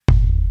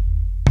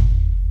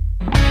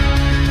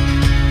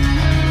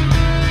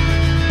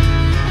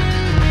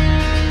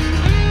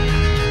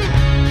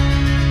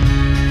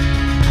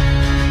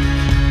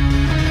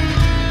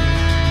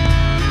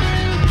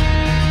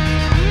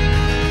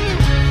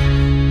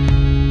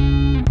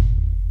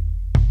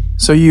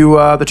So you,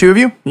 the two of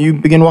you, you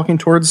begin walking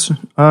towards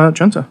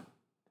Junta.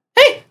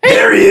 Hey!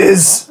 There he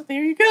is.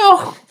 There you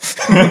go.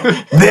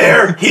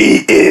 There he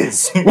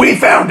is. We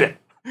found him.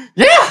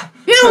 Yeah,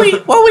 we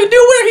knew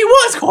where he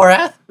was,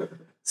 Korath.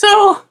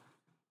 So,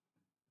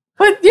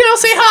 but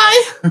say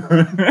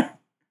hi.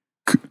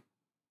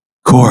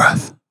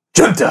 Korath.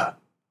 Junta.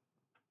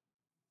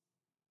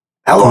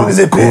 How long has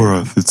it been?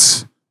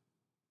 Korath,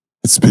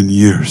 it's been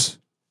years.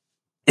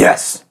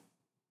 Yes.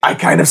 I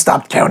kind of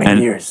stopped counting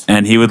years.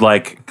 And he would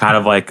kind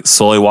of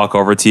slowly walk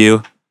over to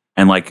you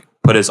and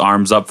put his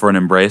arms up for an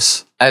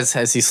embrace. As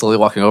he's slowly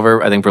walking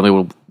over, I think Brimley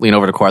will lean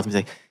over to Korath and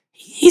say,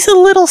 "He's a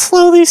little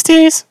slow these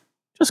days.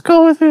 Just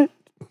go with it."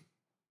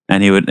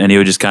 And he would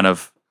just kind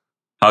of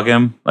hug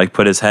him,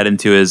 put his head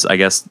into his, I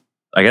guess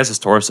his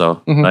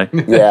torso.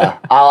 Yeah,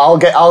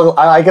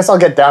 I guess I'll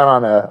get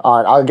down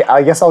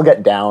I guess I'll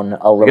get down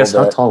a little bit.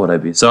 How tall would I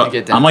be? So I'm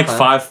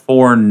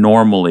 5'4"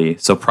 normally,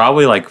 so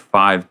probably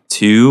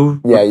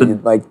 5'2". Yeah, with you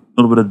a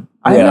little bit of.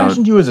 I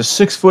imagined you as a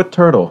 6-foot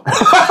turtle. This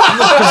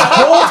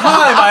whole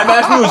time, I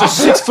imagined you as a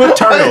 6-foot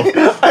turtle.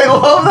 I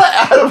love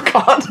that out of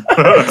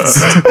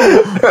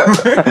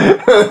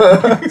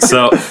context.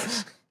 So,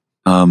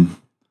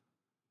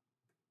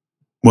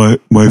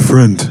 my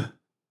friend,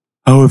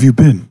 how have you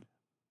been?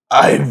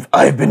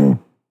 I've been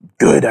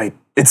good.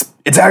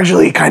 It's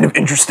actually kind of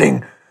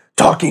interesting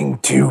talking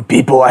to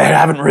people. I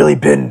haven't really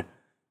been.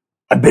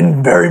 I've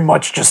been very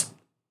much just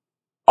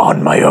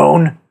on my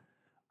own.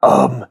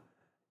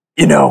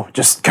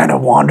 Just kind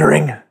of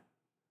wandering.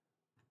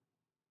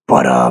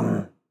 But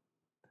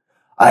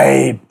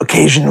I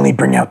occasionally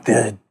bring out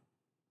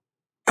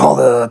call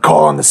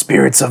on the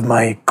spirits of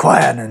my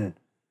clan, and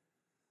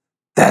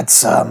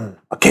that's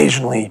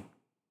occasionally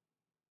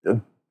a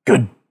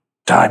good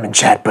time and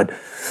chat, but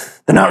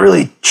they're not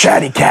really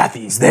chatty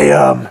Cathys. They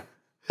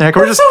Yeah,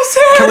 can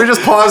we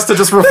just pause to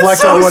just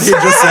reflect on what he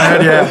just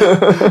said?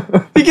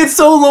 Yeah. He gets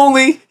so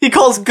lonely. He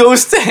calls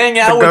ghosts to hang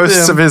out with him.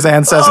 Ghosts of his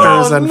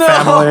ancestors and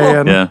family,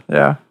 and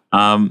yeah.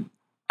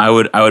 I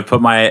would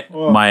put my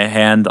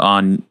hand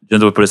on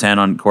Junta would put his hand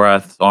on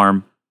Korath's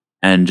arm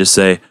and just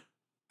say,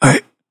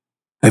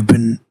 I've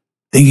been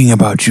thinking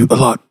about you a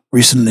lot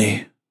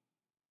recently,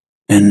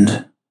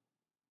 and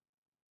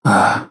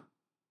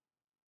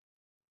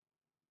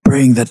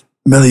praying that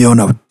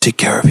Meliona would take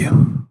care of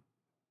you.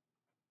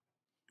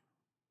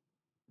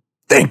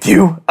 Thank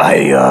you.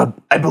 I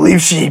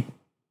believe she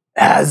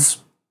has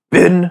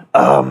been.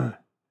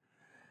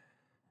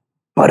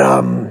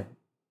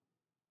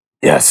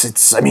 Yes,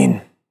 it's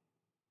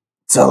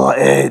a lot.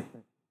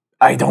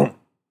 I don't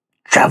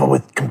travel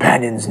with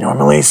companions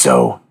normally,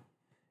 so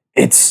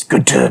it's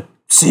good to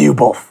see you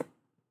both.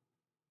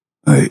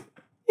 You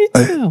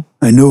too.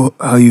 I know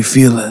how you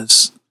feel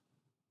as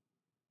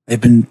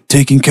I've been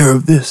taking care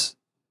of this.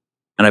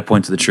 And I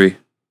point to the tree.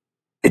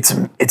 It's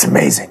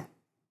amazing.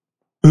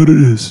 What it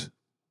is.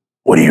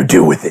 What do you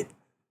do with it?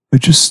 I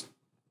just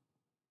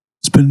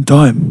spend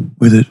time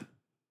with it.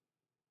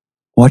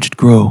 Watch it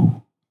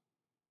grow.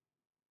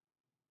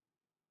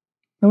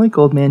 I like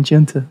old man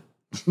Junta.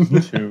 Me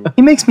too.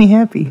 He makes me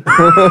happy.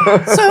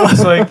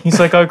 He's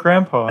like our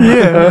grandpa.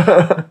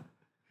 Yeah.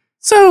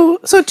 So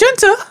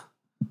Junta,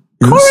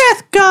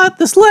 Korath got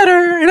this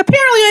letter, and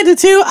apparently I did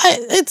too.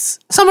 It's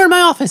somewhere in my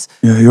office.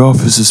 Yeah, your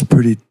office is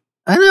pretty.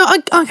 I know. I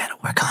gotta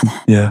work on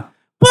that. Yeah.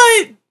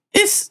 But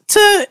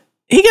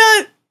he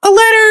got a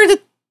letter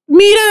to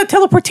meet at a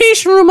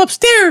teleportation room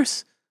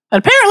upstairs. And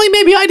apparently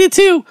maybe I did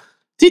too.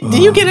 Did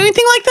you get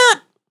anything like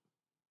that?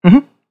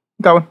 Mm-hmm.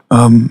 Got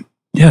one.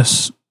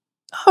 Yes.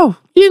 Oh,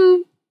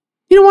 you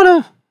don't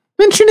want to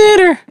mention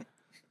it, or?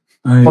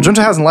 Well,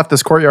 Junta hasn't left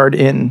this courtyard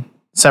in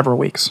several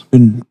weeks.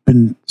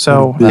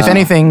 So, No. if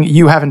anything,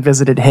 you haven't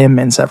visited him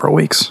in several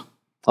weeks.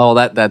 Oh,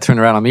 that turned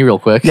around on me real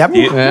quick. Yep.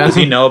 Does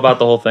he know about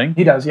the whole thing?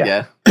 He does,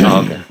 yeah.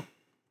 Oh, okay.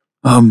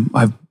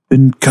 I've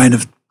been kind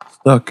of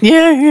stuck.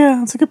 Yeah,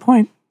 that's a good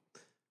point.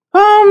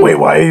 Wait,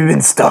 why have you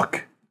been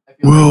stuck?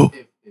 Well,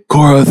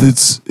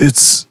 Korath,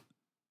 it's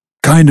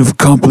kind of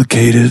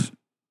complicated,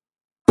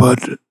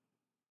 but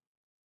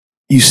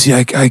you see,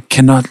 I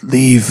cannot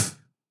leave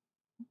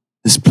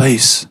this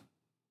place.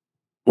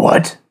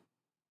 What?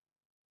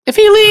 If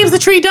he leaves, the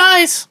tree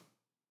dies.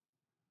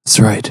 That's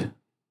right.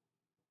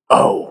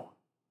 Oh.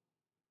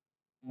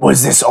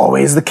 Was this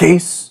always the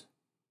case?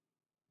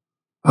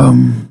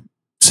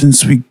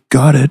 Since we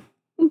got it.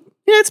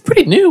 Yeah, it's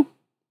pretty new,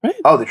 right?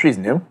 Oh, the tree's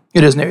new?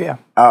 It is new, yeah.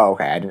 Oh,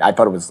 okay. I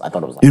thought it was like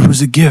It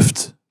was a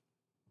gift.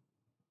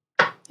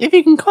 If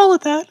you can call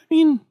it that. I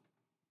mean,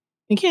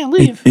 you can't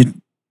leave. It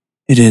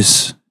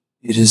is.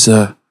 It is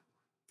a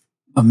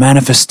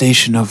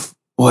manifestation of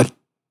what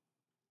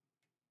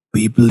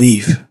we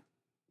believe.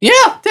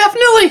 Yeah,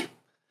 definitely.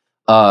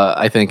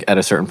 I think at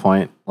a certain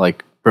point,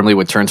 Brimley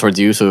would turn towards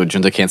you so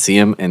Junta can't see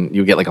him, and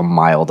you get a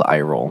mild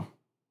eye roll.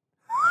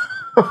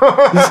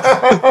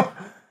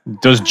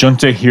 Does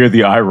Junta hear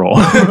the eye roll?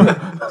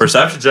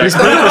 Perception check.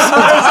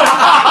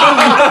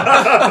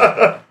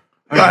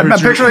 I'm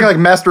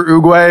picturing Master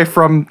Oogway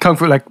from Kung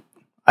Fu,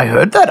 I I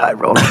heard that eye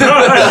roll.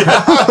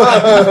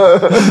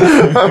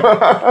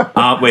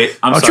 Wait,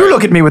 I'm Don't sorry. you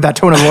look at me with that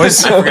tone of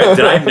voice. I forgot.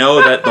 Did I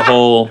know that the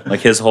whole,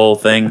 like his whole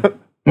thing,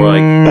 or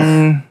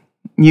like,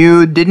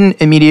 You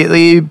didn't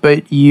immediately,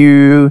 but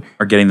you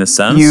are getting the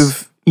sense?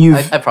 you've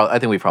I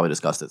think we've probably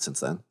discussed it since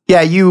then.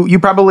 yeah, you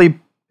probably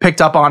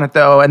picked up on it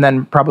though, and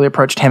then probably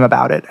approached him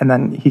about it, and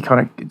then he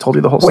kind of told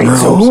you the whole Wait, story.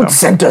 so who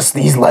sent us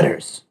these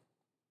letters?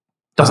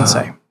 Doesn't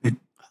say.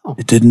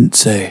 It didn't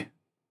say,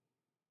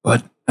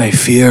 but I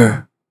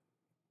fear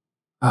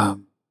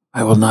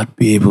I will not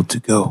be able to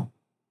go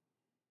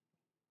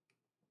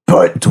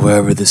But to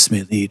wherever this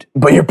may lead.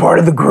 you're part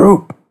of the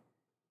group.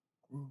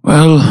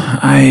 Well,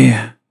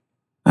 I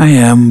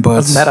am, but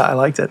That's meta. I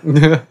liked it.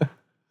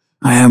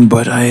 I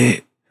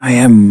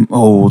am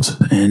old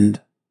and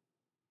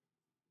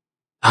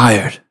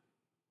tired.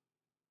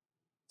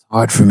 It's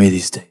hard for me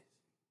these days.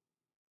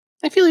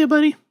 I feel you,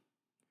 buddy.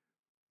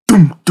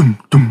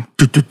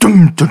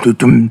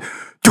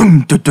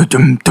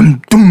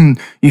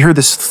 You hear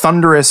this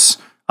thunderous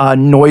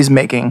noise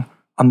making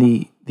on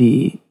the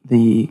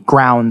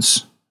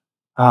grounds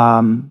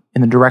in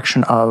the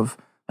direction of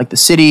like the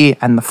city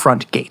and the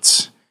front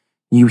gates.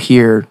 You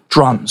hear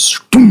drums.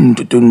 Burnley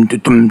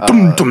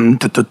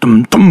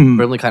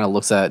kind of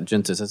looks at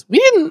Jinta and says, We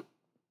didn't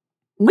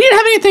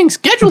have anything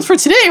scheduled for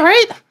today,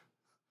 right?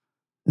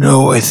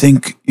 No, I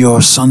think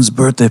your son's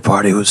birthday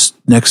party was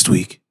next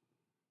week.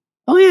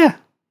 Oh yeah.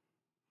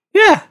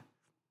 Yeah.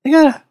 I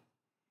got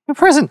a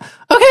present.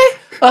 Okay.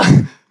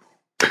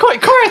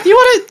 Korath, you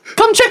wanna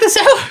come check this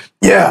out?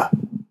 Yeah.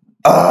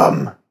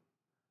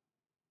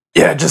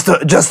 Yeah,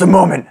 just a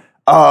moment.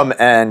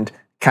 And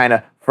kind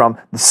of from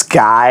the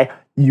sky,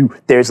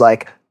 there's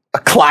like a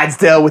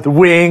Clydesdale with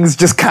wings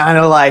just kind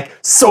of like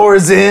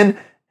soars in,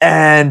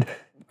 and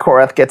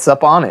Korath gets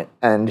up on it,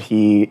 and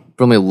he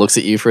Burnley looks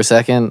at you for a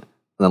second, and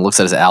then looks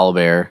at his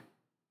owlbear.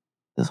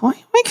 Says, Why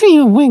can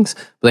you have wings?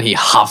 But then he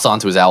hops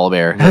onto his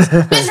owlbear.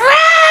 And goes,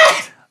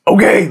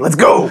 okay, let's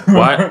go.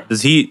 Why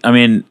does he? I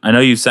mean, I know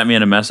you sent me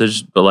in a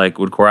message, but like,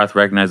 would Korath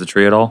recognize the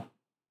tree at all?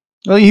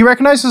 Well, he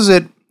recognizes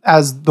it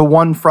as the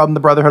one from the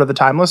Brotherhood of the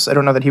Timeless. I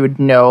don't know that he would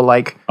know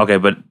like Okay,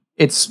 but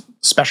its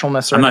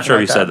specialness. Or I'm not sure if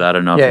anything you said that. I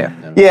don't know.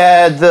 Yeah,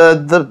 Yeah,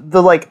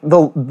 the like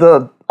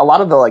the a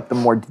lot of the like the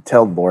more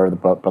detailed lore of the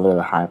Brotherhood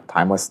of the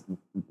Timeless.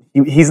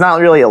 He's not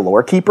really a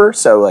lore keeper,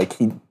 so like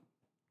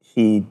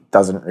he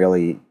doesn't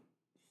really.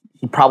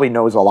 He probably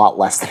knows a lot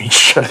less than he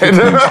should.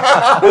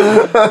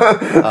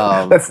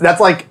 That's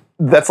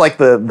like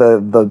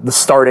the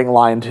starting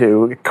line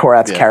to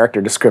Korath's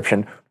character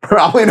description.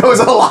 Probably knows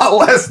a lot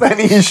less than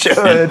he should.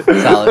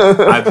 Solid.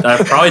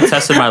 I've probably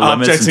tested my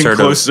limits Objects in in terms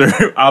of.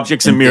 closer.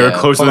 Objects in mirror Yeah.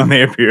 closer than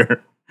they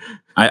appear.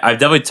 I've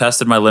definitely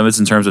tested my limits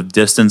in terms of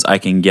distance I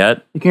can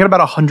get. You can get about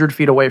 100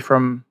 feet away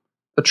from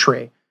the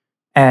tree,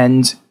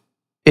 and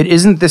it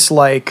isn't this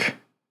like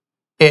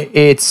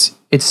it's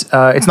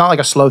not like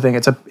a slow thing.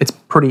 It's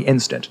pretty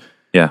instant.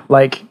 Yeah.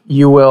 Like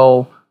you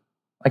will,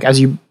 like as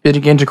you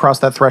begin to cross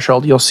that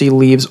threshold, you'll see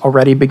leaves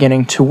already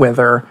beginning to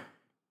wither,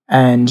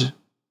 and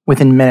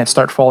within minutes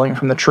start falling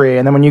from the tree.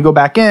 And then when you go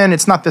back in,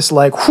 it's not this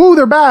like, whoo,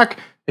 they're back.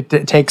 It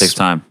takes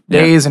time.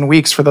 days and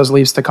weeks for those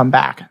leaves to come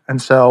back,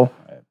 and so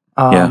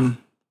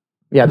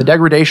the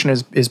degradation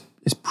is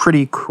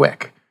pretty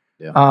quick.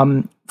 Yeah.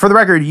 For the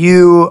record,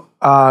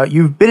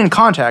 you've been in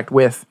contact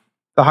with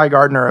the High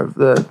Gardener of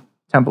the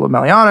Temple of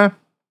Meliana.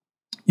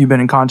 You've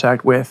been in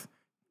contact with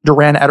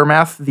Duran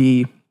Edermath,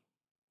 the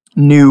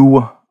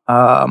new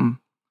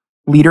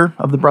leader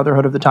of the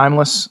Brotherhood of the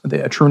Timeless, the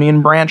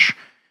Etrunian branch,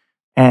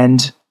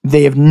 and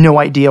they have no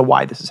idea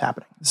why this is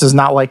happening. This is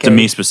not like To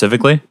me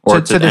specifically, or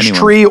to this anyone?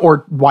 tree,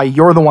 or why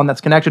you're the one that's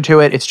connected to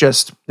it. It's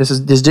just this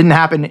didn't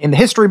happen in the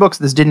history books.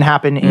 This didn't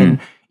happen in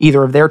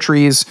either of their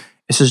trees.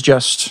 This is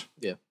just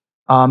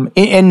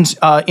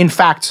in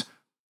fact,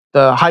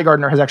 the High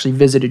Gardener has actually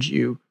visited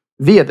you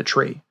via the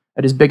tree.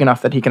 It is big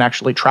enough that he can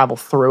actually travel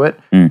through it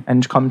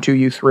and come to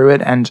you through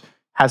it, and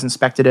has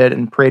inspected it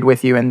and prayed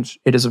with you. And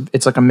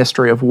it's like a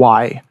mystery of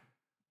why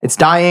it's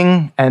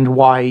dying and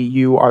why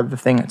you are the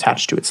thing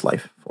attached to its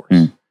life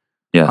force.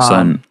 Yeah, so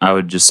then I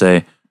would just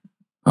say,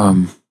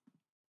 I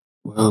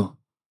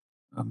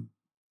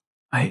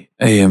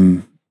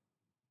am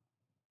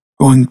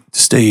going to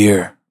stay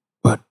here,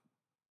 but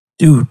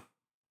dude,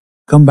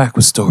 come back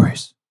with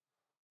stories.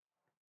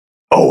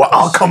 Oh,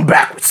 I'll come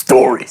back with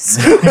stories.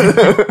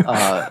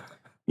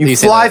 You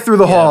fly through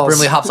the halls.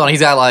 Brimley hops on.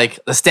 He's got like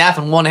the staff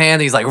in one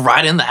hand. He's like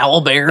riding the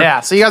owlbear. Yeah,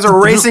 so you guys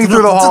are racing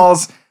through the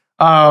halls.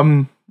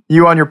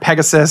 You on your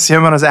Pegasus,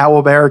 him on his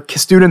owlbear.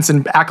 Students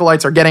and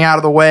acolytes are getting out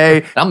of the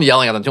way. I'm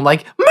yelling at them. I'm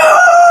like,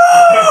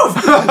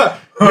 Move!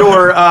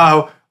 Your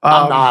I'm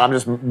not. I'm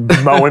just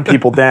mowing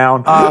people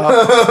down.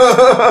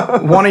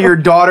 one of your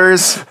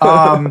daughters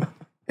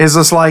is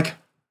just like,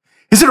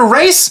 Is it a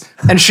race?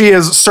 And she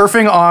is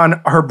surfing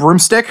on her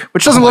broomstick,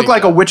 which doesn't look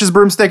like a witch's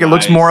broomstick. It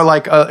looks more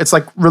like it's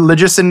like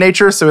religious in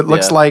nature. So it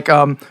looks like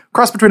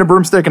cross between a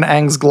broomstick and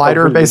Aang's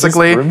glider,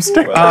 basically.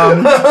 Broomstick?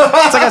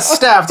 It's like a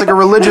staff. It's like a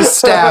religious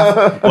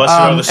staff.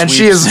 And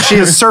she is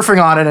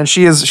surfing on it, and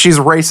she's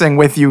racing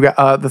with you,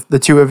 the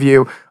two of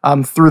you,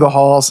 through the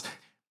halls.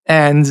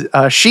 And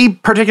she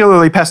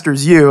particularly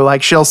pesters you.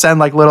 Like she'll send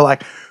like little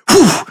like.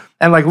 Whew,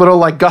 and like little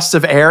like gusts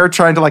of air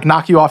trying to like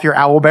knock you off your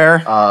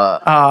owlbear.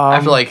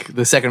 After like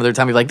the second or third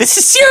time, you're like, "This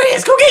is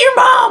serious. Go get your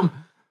mom."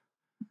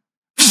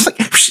 She's like,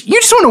 "You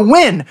just want to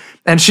win,"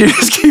 and she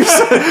just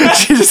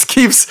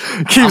keeps.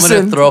 I'm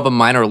gonna throw up a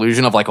minor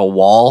illusion of like a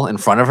wall in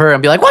front of her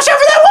and be like, "Watch out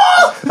for that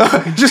wall!"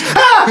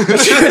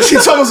 she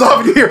tumbles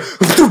off and you hear.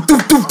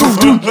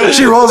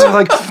 She rolls and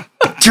like,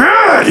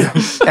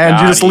 and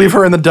you just leave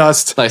her in the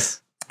dust. Nice.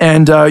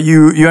 And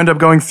you end up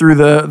going through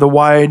the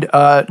wide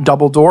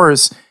double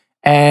doors.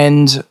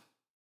 And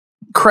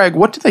Craig,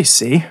 what do they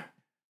see?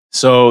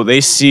 So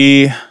they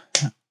see,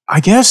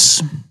 I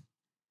guess,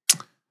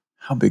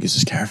 how big is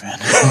this caravan?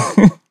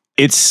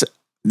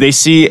 They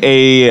see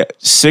a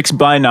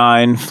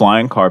 6x9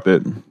 flying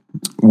carpet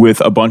with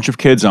a bunch of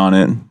kids on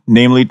it,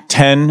 namely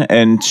 10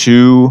 and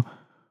 2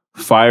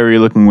 fiery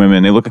looking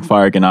women. They look like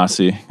fire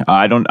Ganassi.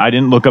 I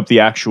didn't look up the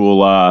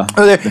actual.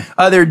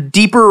 They're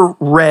deeper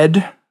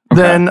red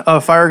than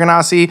a fire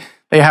Ganassi.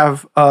 They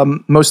have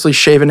mostly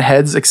shaven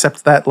heads,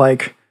 except that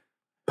like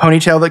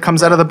ponytail that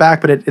comes out of the back,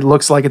 but it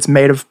looks like it's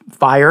made of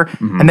fire.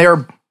 And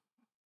they're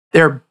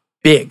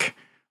big.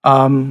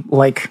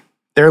 Like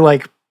they're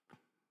like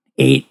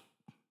 8,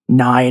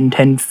 9,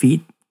 10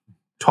 feet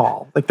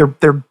tall. Like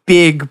they're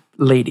big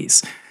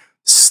ladies,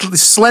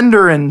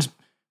 slender and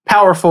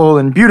powerful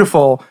and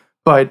beautiful,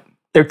 but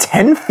they're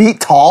 10 feet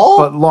tall,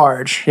 but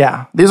large.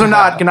 Yeah, these are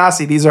not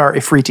Ganassi. These are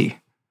Ifriti.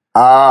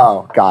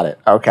 Oh, got it.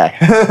 Okay.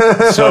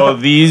 So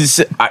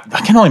these, I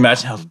can only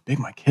imagine how big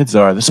my kids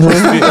are. They're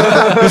supposed to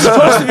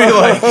be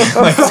like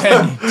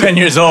 10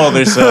 years old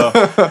or so.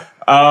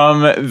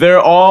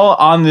 They're all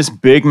on this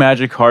big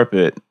magic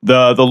carpet.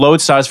 The load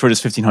size for it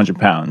is 1,500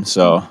 pounds.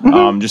 So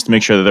just to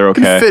make sure that they're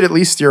okay. Can fit at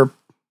least 2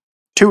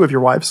 of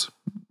your wives.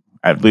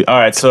 All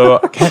right, so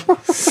I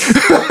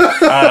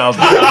don't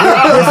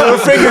know. We're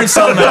figuring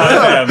something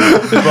out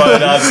with them.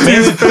 But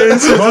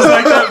It was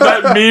like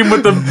that meme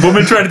with the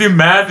woman trying to do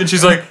math, and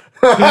she's like,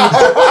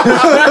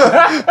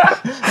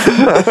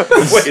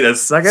 "Wait a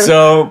second."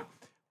 So,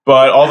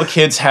 but all the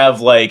kids have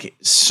like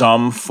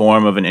some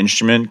form of an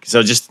instrument,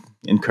 so just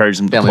encourage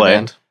them to Family play.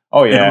 band.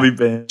 Oh yeah, Family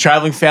band.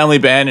 Traveling family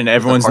band, and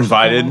everyone's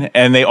invited,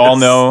 and they all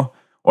know.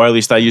 Or at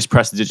least I use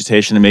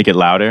prestidigitation to make it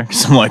louder.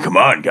 Because I'm like, come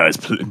on, guys,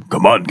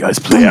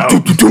 play out.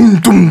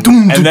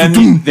 And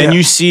then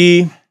you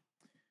see...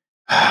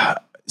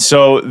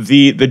 So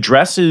the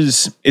dress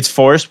is... It's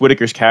Forrest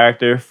Whitaker's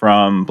character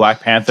from Black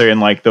Panther in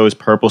like those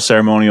purple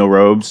ceremonial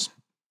robes.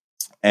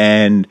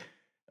 And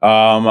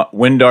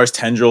Windar's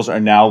tendrils are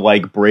now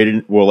like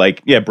braided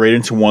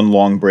into one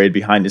long braid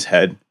behind his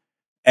head.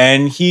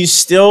 And he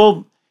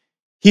still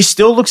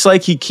looks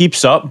like he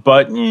keeps up,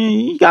 but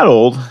he got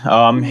old.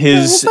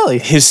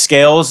 His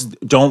scales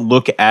don't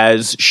look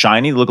as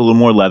shiny; they look a little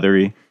more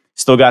leathery.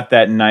 Still got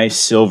that nice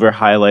silver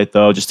highlight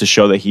though, just to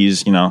show that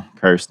he's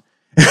cursed.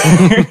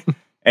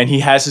 And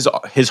he has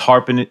his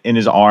harp in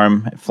his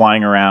arm,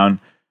 flying around.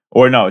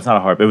 Or no, it's not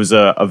a harp. It was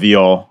a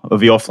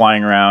viol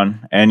flying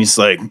around. And he's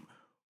like,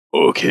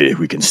 "Okay,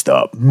 we can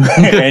stop."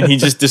 And he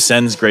just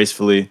descends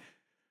gracefully.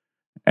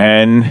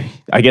 And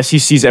I guess he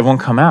sees everyone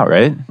come out,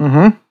 right?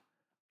 Mm-hmm.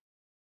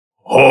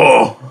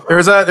 Oh, there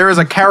is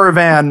a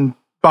caravan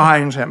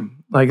behind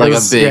him, like a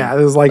big. Yeah,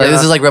 there's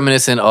this is like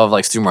reminiscent of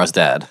like Stumar's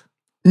dad.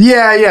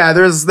 Yeah.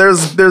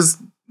 There's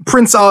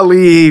Prince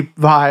Ali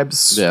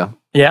vibes.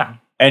 Yeah.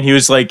 And he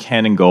was like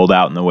handing gold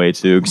out in the way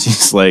too, because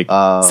he's like,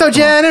 so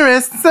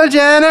generous.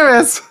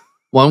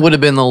 When would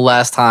have been the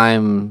last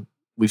time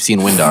we've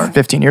seen Windar?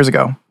 15 years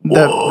ago,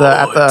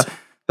 at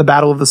the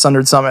Battle of the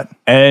Sundered Summit.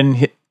 And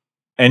he.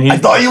 I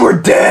thought you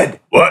were dead.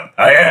 What?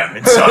 I am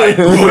inside.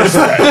 Who is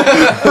that?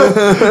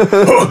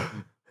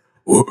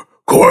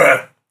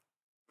 Korath.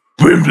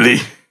 Wimbley.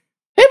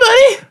 Hey,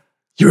 buddy.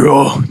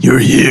 You're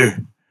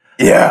here.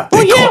 Yeah.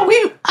 Oh yeah,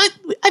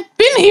 I've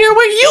been here.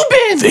 Where you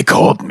been? They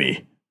called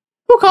me.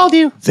 Who called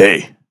you?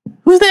 They.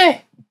 Who's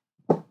they?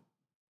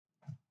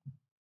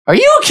 Are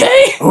you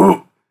okay?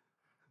 Who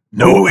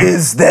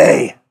is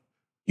they?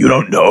 You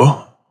don't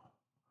know?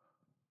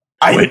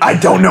 I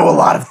don't know a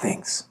lot of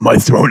things. My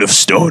throne of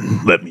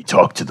stone let me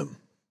talk to them.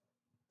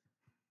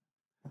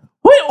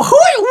 What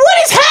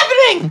is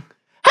happening?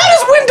 How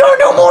does Windar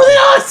know more than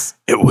us?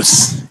 It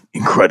was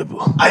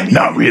incredible.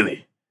 Not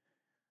really.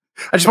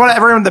 I just want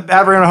everyone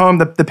at home,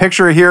 the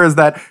picture here is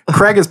that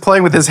Craig is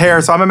playing with his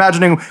hair, so I'm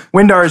imagining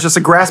Windar is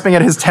just grasping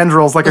at his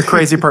tendrils like a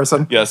crazy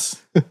person.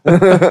 Yes.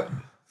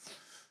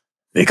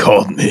 They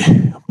called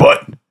me,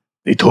 but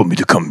they told me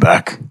to come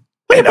back.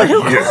 Wait, but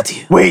who called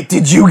you? Wait,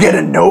 did you get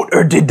a note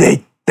or did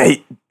they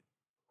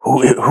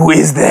who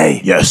is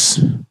they?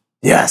 Yes.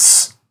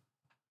 Yes.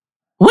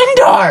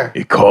 Windar!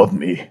 It called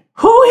me.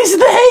 Who is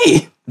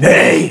they?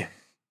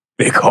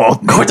 They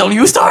called me. Cordell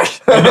Ustar?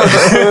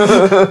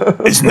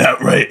 Isn't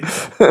that right?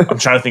 I'm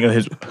trying to think of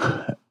his.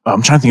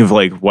 I'm trying to think of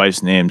like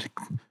wife's names.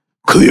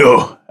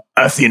 Cleo,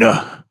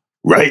 Athena,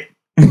 right?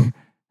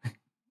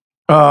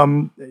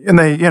 And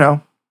they,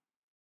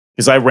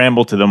 Because I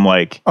ramble to them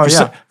like, Oh,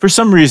 yeah. for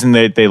some reason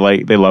they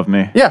love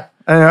me. yeah,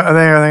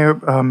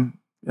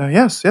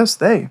 yes,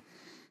 they.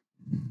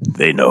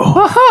 They know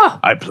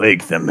I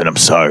plagued them, and I'm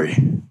sorry,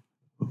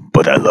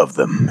 but I love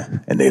them,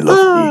 and they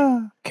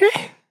love me.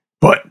 Okay.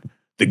 But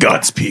the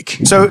gods speak.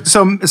 So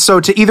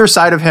to either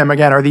side of him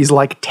again are these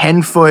like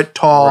 10-foot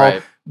tall,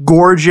 Right.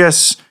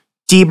 gorgeous,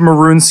 deep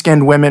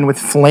maroon-skinned women with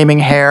flaming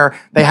hair.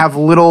 They have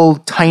little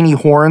tiny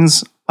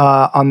horns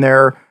on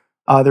their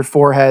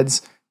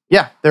foreheads.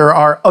 Yeah, there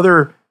are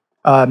other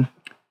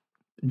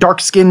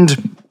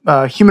dark-skinned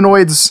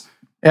humanoids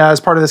as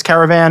part of this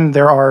caravan.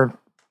 There are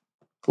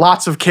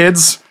lots of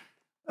kids.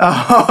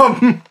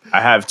 I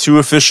have 2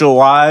 official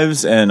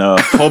wives and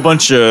a whole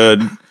bunch of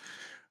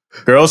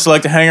girls who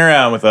like to hang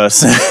around with us.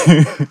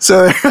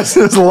 So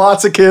there's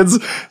lots of kids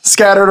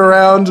scattered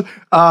around.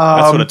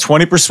 That's what a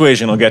 20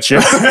 persuasion will get you.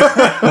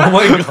 Oh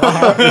my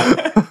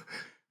god.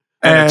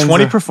 And a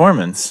 20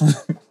 performance.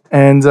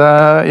 And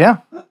yeah.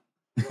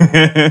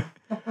 All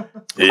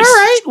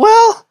Alright,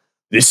 well.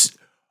 This.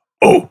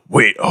 Oh,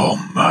 wait. Oh,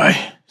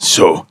 my.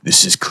 So,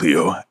 this is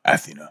Cleo,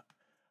 Athena.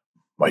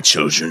 My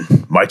children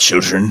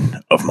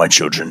of my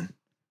children.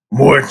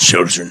 More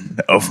children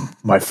of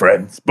my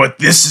friends. But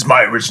this is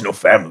my original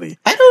family.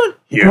 I don't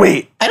Here.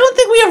 Wait, I don't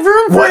think we have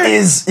room for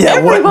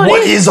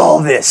what is all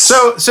this?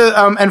 So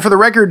and for the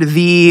record,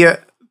 the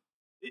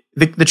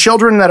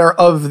children that are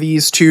of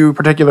these 2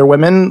 particular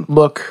women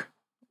look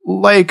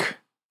like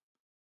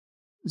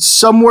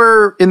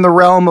somewhere in the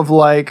realm of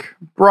like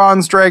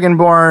Bronze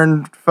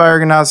Dragonborn, Fire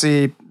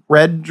Ganassi,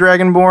 Red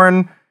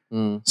Dragonborn.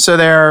 So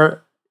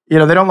they're, they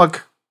don't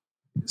look,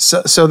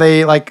 so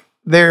they like,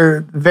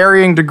 they're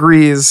varying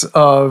degrees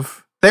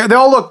of, they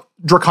all look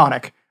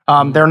draconic.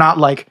 They're not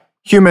like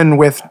human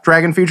with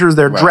dragon features.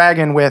 They're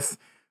dragon with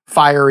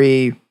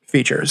fiery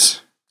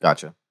features.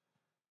 Gotcha.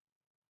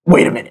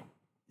 Wait a minute.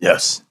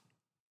 Yes.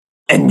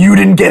 And you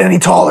didn't get any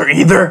taller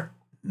either?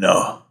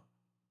 No.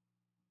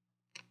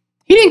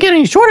 He didn't get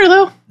any shorter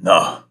though.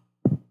 No.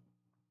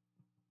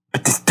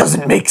 But this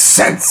doesn't make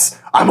sense.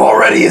 I'm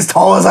already as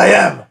tall as I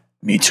am.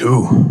 Me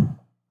too.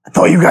 I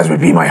thought you guys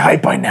would be my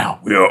height by now.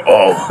 We are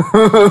all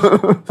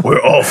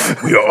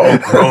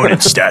grown in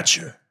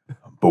stature,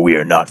 but we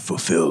are not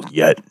fulfilled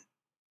yet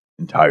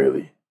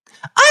entirely.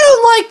 I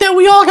don't like that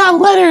we all got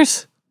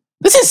letters.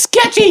 This is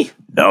sketchy.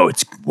 No,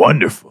 it's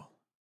wonderful.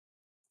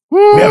 We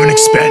have an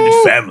expanded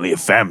family of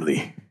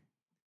family.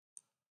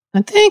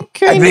 I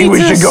think I think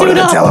we should go to suit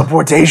the up.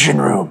 teleportation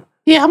room.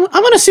 Yeah, I'm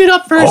gonna suit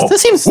up first. Oh,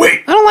 This seems.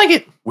 wait. I don't like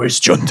it. Where's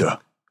Junta?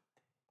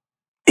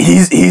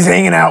 He's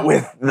hanging out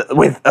with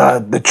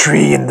the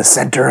tree in the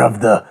center of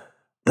the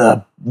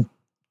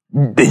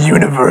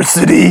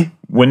university.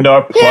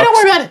 Windar plucks, Yeah, don't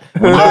worry about it.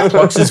 Windar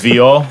plucks his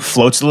viol,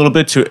 floats a little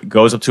bit,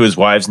 goes up to his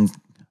wives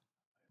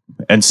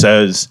and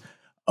says,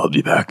 "I'll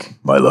be back,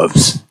 my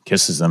loves."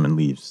 Kisses them and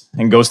leaves.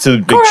 And goes to the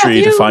big Korath,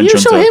 tree to find you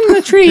Junta. show him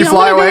the tree. You I'm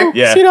fly gonna away? go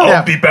Yeah, suit up.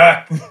 I'll be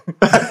back.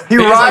 He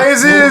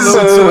rises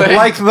floats away.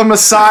 like the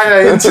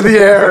Messiah into the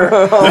air.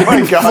 Oh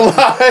my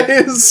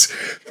god!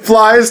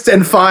 Flies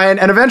and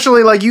and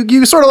eventually, like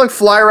you sort of like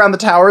fly around the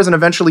towers, and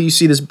eventually you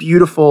see this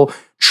beautiful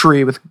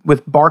tree with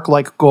bark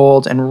like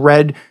gold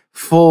and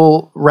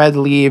full red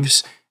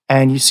leaves,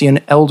 and you see an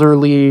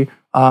elderly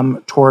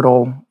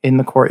turtle in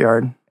the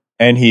courtyard.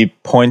 And he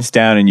points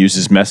down and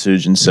uses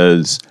message and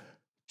says,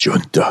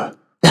 "Junta,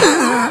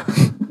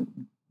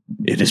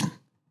 is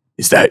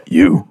that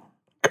you?"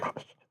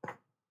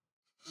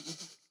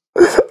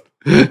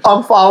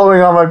 I'm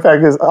following on my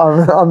Pegasus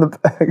on the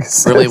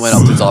Pegasus. Really went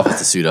up to his office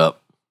to suit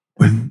up.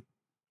 When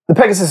The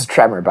Pegasus is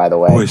Tremor, by the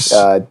way. Voice.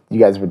 You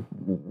guys would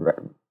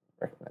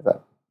recognize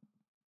that.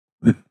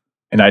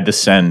 And I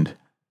descend.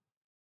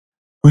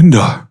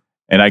 Windar,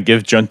 And I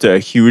give Junta a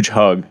huge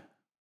hug.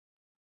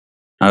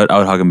 I would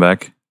hug him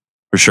back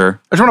for sure.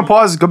 I just want to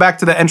pause, go back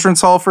to the entrance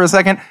hall for a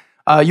second.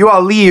 You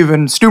all leave,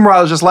 and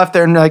Stoomryle is just left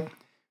there, and you're like,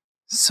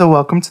 "So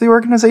welcome to the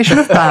Organization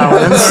of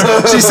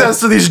Balance," she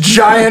says to these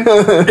giant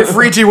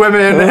Ifriti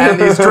women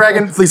and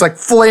these like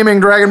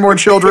flaming dragonborn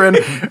children,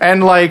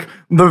 and like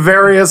the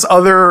various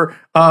other.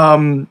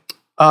 So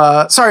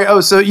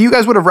you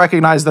guys would have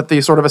recognized that the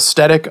sort of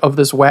aesthetic of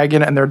this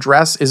wagon and their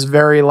dress is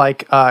very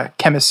like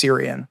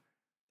Chemyserian.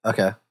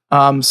 Okay.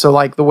 So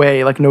like the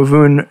way like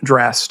Novoon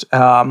dressed,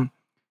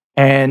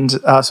 and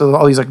so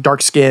all these like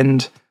dark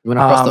skinned. You went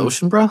across the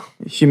ocean, bro?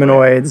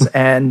 Humanoids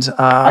and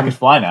I can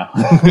fly now.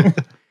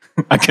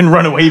 I can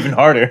run away even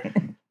harder.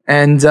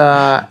 and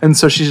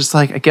so she's just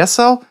like, I guess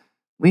so.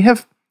 We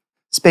have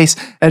space,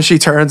 and she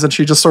turns and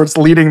she just starts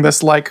leading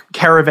this like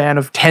caravan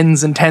of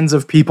tens and tens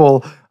of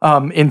people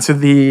into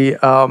the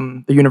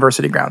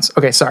university grounds.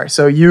 Okay, sorry.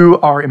 So you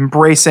are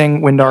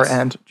embracing Windar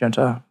and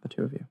Genta, the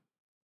two of you.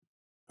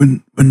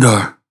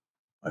 Windar,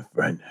 My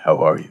friend, how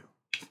are you?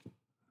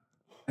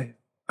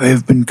 I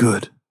have been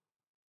good.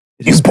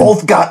 It You has been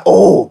both got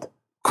old.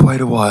 quite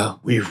a while.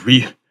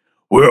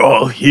 We're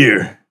all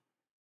here.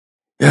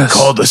 Yes.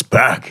 Called us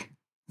back.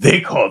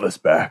 They called us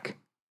back.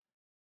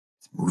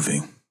 It's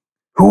moving.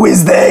 Who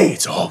is they?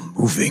 It's all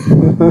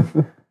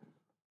moving.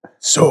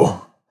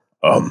 So,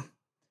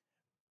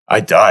 I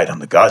died on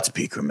the God's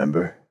Peak,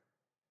 remember?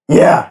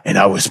 Yeah. And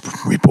I was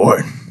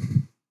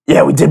reborn.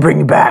 Yeah, we did bring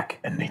you back.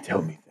 And they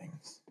tell me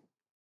things.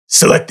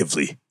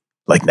 Selectively.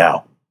 Like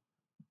now.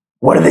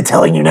 What are they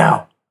telling you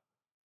now?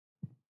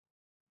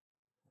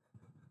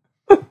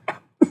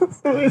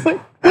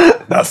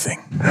 Nothing.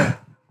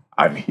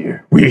 I'm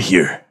here. We're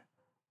here.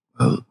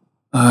 Well,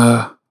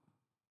 I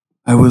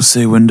will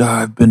say, Windar,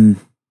 I've been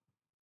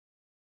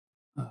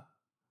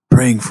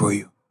praying for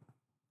you.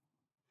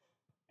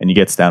 And he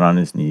gets down on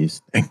his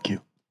knees. Thank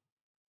you.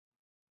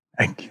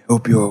 Thank you.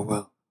 Hope you are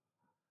well.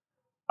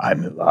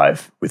 I'm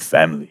alive with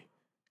family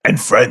and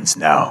friends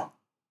now.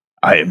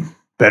 I am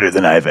better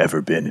than I've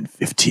ever been in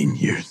 15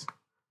 years.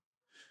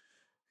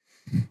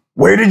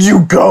 Where did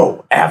you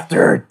go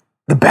after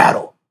the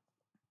battle?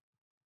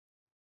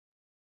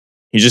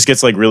 He just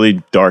gets like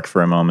really dark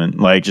for a moment.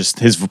 Like just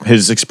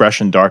his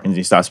expression darkens.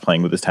 He starts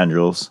playing with his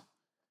tendrils.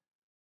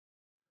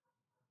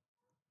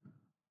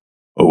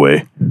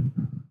 Away.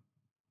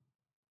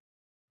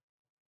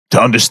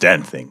 To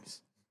understand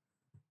things.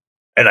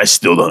 And I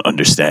still don't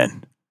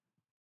understand.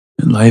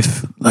 And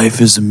life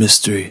is a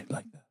mystery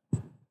like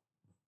that.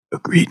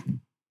 Agreed.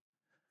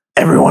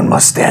 Everyone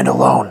must stand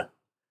alone.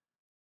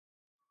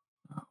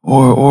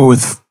 Or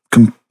with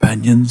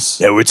companions.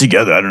 Yeah, we're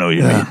together. I don't know what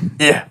you mean.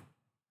 Yeah.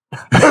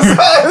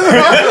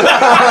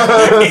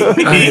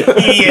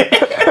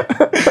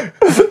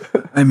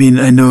 I mean,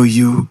 I know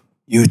you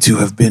two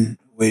have been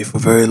away for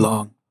very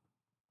long,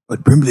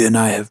 but Brimley and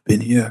I have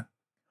been here.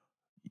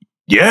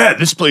 Yeah,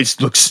 this place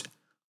looks...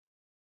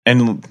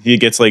 And he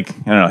gets like, I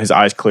don't know, his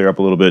eyes clear up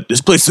a little bit.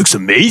 This place looks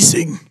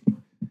amazing.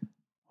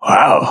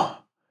 Wow.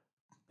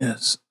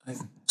 Yes,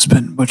 I've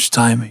spent much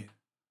time here.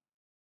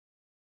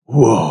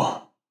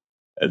 Whoa.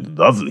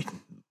 Lovely.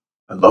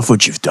 I love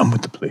what you've done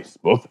with the place,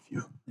 both of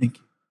you. Thank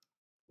you.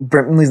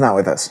 Brimley's not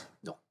with us.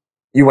 No.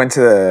 You went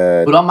to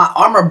the... Put on my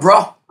armor,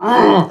 bro.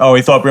 Oh,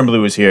 he thought Brimley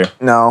was here.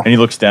 No. And he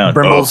looks down.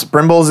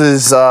 Brimbles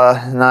is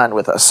not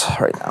with us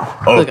right now.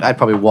 I feel like I'd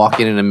probably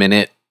walk in a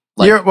minute.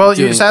 Like,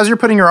 so as you're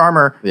putting your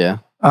armor, yeah.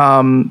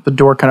 The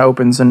door kind of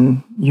opens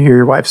and you hear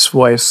your wife's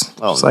voice.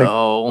 Oh, She's like,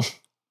 no.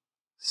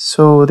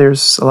 so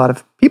there's a lot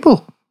of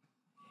people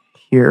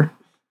here.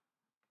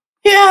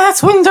 Yeah,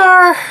 that's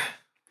Windar.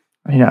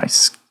 Very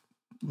nice.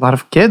 A lot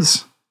of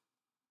kids.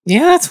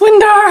 Yeah, that's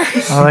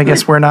Windar. Well, I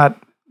guess we're not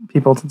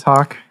people to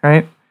talk,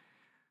 right?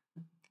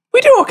 We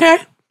do okay.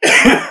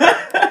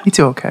 Me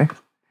too, okay.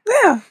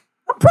 Yeah,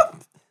 I'm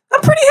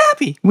pretty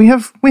happy. We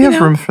have know?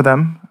 room for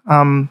them.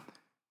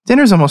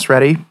 Dinner's almost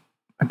ready.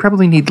 I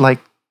probably need like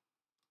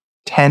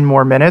 10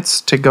 more minutes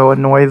to go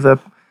annoy the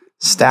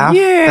staff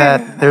Yeah.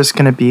 that there's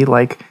going to be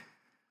like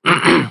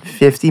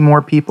 50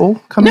 more people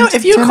coming. No, to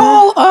if you dinner.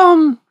 call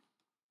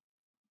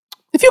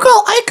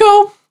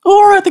Ico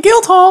or at the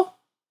guild hall,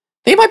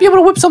 they might be able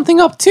to whip something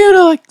up too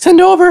to like send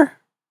over.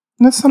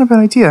 That's not a bad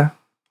idea.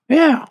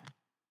 Yeah.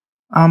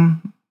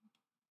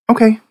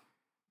 Okay.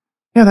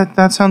 Yeah,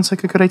 that sounds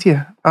like a good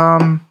idea.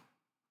 I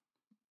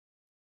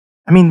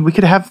mean, we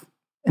could have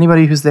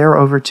anybody who's there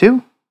over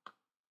too,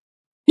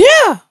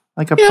 Yeah.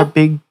 like a Yeah.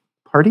 big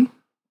party.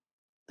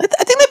 I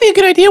think that'd be a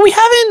good idea. We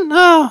haven't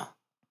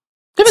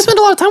spent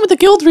a lot of time with the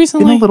guild Been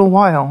recently. a little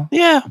while.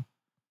 Yeah.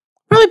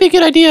 Probably be a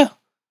good idea.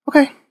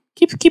 Okay.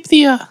 Keep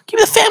the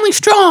family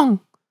strong.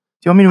 Do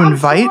you want me to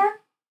invite?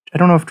 I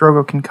don't know if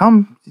Drogo can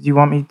come. Do you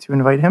want me to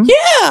invite him?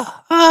 Yeah.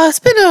 It's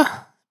been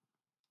a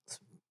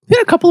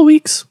couple of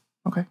weeks.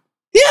 Okay.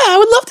 Yeah, I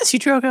would love to see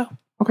Drogo.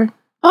 Okay.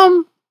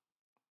 I'm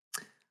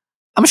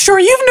sure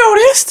you've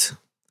noticed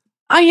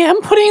I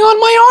am putting on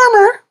my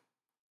armor.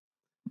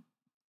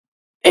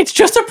 It's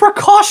just a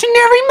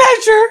precautionary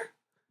measure.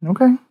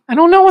 Okay. I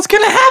don't know what's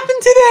going to happen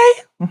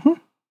today. Mm-hmm.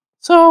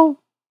 So,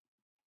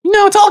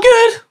 it's all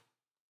good.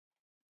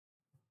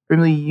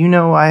 Brimley, you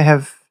know I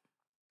have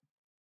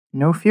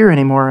no fear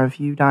anymore of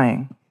you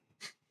dying.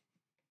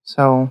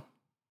 So,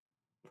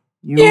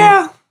 you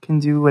Yeah. can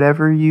do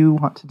whatever you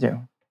want to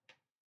do.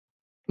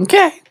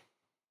 Okay.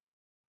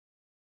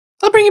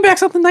 I'll bring you back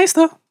something nice,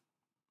 though.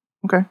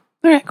 Okay.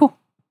 All right, cool.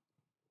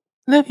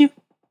 Love you.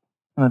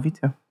 I love you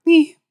too.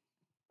 Yeah.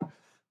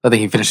 I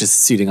think he finishes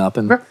suiting up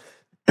and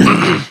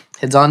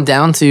heads on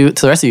down to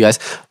the rest of you guys.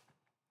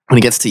 When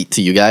he gets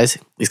to you guys,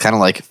 he's kind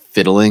of like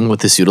fiddling with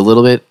the suit a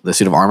little bit, the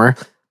suit of armor.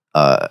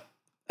 I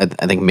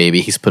think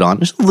maybe he's put on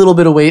just a little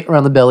bit of weight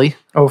around the belly.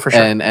 Oh, for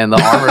sure. And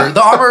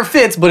the armor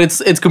fits, but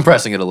it's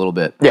compressing it a little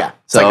bit. Yeah.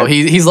 So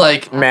he's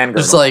like man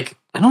just girdle. like,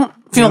 I don't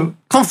feel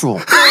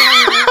comfortable.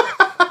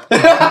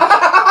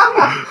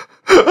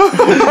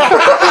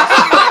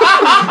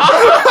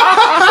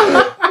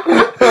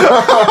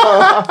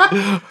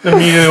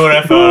 Immediately when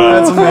I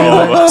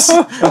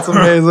thought That's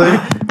amazing.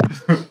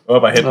 Oh,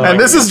 I hit And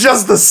this is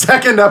just the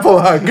second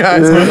epilogue,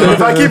 guys.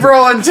 If I keep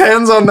rolling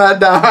 10s on that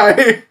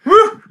die.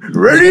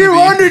 What do you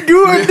want to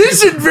do on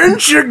this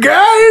adventure,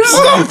 guys?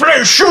 We're gonna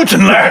play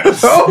shooting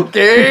lads.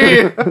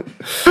 Okay.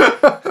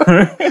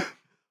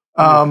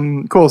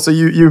 Cool. So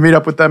you meet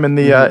up with them in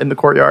the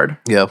courtyard.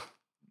 Yeah.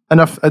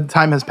 Enough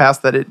time has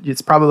passed that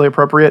it's probably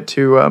appropriate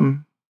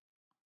to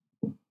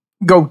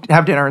go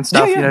have dinner and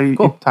stuff. Yeah,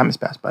 cool. Time has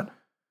passed, but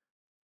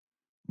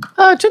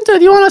Junta,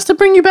 do you want us to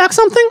bring you back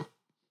something?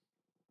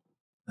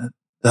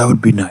 That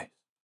would be nice.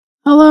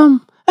 I'll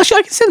actually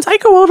I can send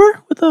Tycho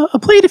over with a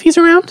plate if he's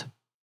around.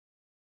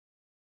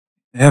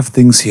 I have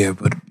things here,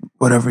 but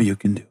whatever you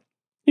can do.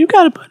 You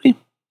got it, buddy.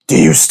 Do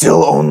you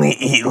still only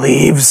eat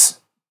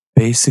leaves?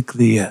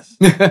 Basically, yes.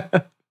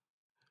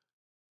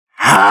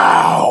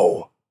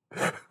 How?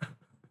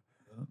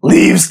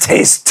 Leaves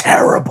taste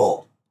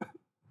terrible.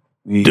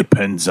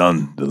 Depends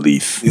on the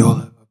leaf. We all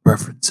have our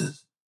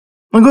preferences.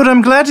 well, good.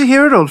 I'm glad to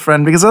hear it, old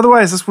friend, because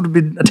otherwise this would have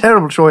been a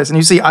terrible choice. And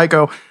you see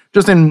Aiko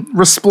just in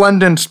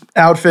resplendent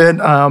outfit,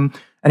 and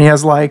he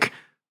has like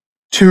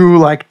 2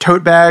 like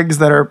tote bags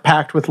that are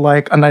packed with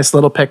like a nice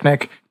little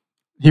picnic.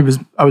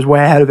 I was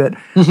way ahead of it,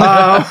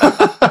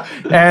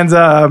 and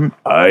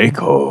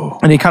Aiko.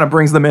 and he kind of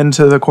brings them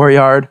into the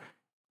courtyard,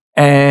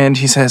 and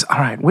he says, "All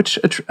right,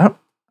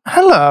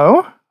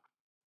 hello."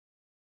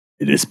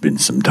 It has been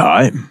some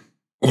time.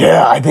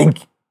 Yeah, I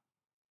think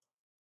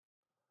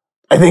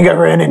I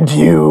ran into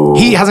you.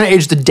 He hasn't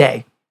aged a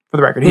day, for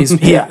the record. He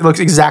looks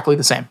exactly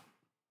the same.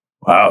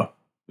 Wow,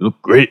 you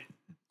look great.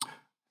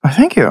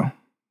 Thank you.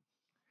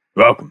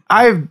 Welcome.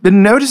 I've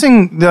been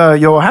noticing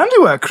your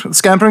handiwork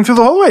scampering through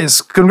the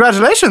hallways.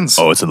 Congratulations.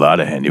 Oh, it's a lot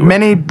of handiwork.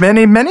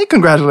 Many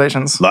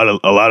congratulations. A lot of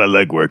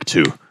legwork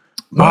too.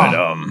 But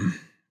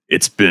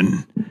it's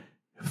been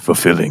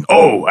fulfilling.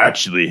 Oh,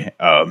 actually,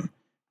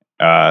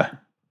 I'll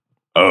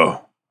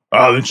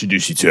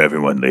introduce you to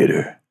everyone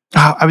later.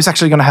 I was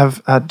actually going to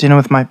have dinner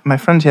with my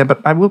friend here,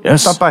 but I will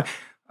stop by.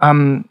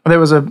 There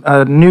was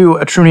a new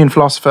Etrunian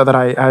philosopher that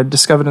I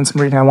discovered in some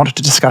reading I wanted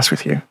to discuss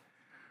with you.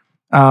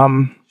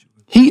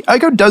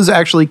 Aiko does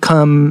actually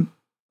come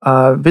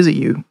visit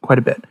you quite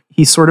a bit.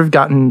 He's sort of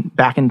gotten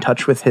back in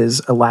touch with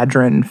his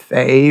Eladrin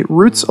Fae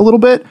roots a little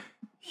bit.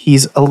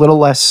 He's a little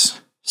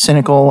less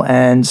cynical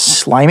and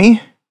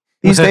slimy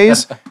these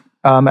days,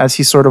 as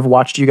he's sort of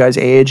watched you guys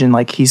age, and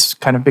like he's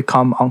kind of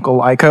become Uncle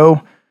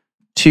Aiko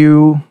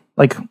to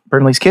like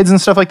Burnley's kids and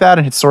stuff like that.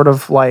 And it's sort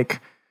of like,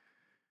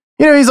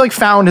 he's like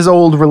found his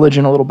old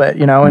religion a little bit,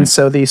 and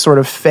so the sort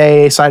of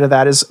Fae side of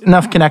that is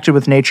enough connected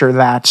with nature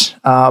that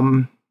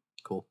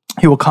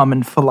he will come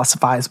and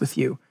philosophize with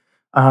you.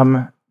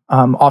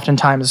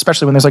 Oftentimes,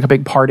 especially when there's like a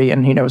big party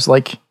and he knows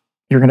like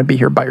you're going to be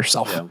here by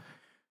yourself. Yeah.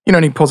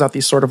 And he pulls out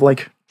these sort of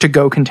like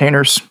to-go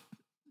containers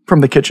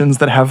from the kitchens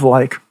that have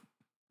like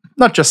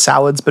not just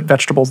salads, but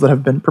vegetables that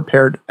have been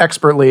prepared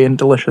expertly and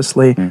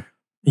deliciously.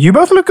 You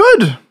both look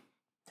good.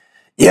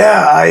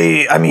 Yeah,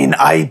 I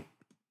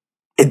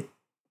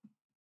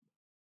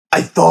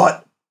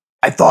thought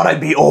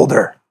I'd be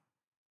older.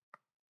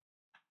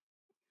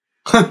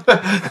 We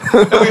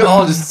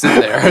all just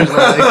sit there.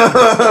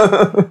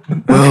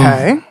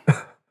 Okay.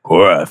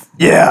 Korath.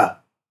 Yeah,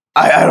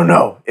 I don't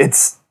know.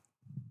 It's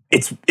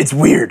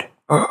weird.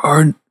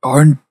 Aren't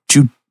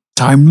you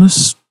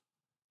timeless?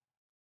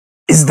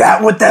 Is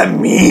that what that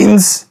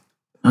means?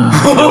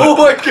 Oh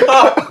my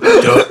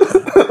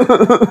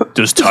god!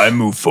 Does time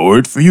move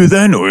forward for you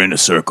then, or in a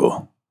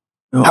circle?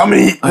 No, How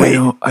many? Wait.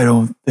 I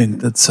don't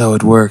think that's how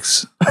it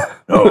works.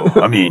 No,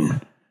 I mean,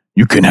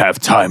 you can have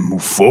time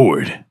move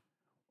forward,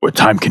 or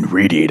time can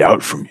radiate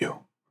out from you.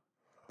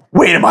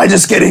 Wait, am I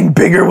just getting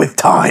bigger with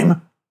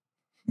time?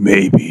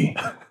 Maybe.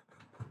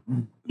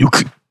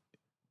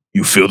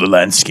 You feel the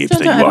landscapes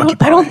that you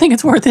occupy. I don't think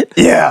it's worth it.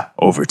 Yeah.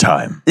 Over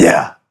time.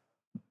 Yeah.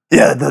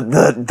 Yeah.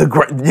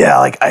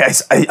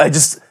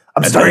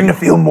 I'm starting to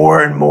feel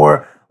more and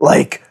more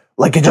like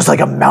just like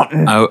a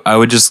mountain. I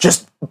would just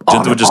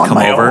Jinta would just on come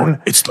my over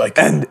own. It's like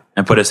And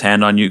and put his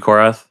hand on you,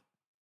 Korath.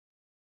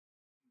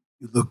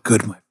 You look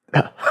good, my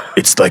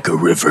it's like a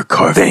river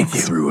carving Thank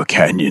you. through a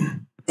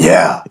canyon.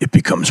 yeah, It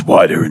becomes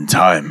wider in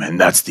time, and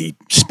that's the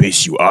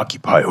space you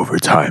occupy over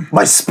time.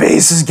 my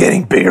space is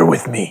getting bigger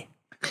with me.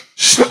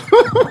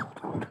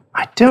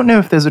 I don't know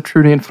if there's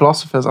Etrunian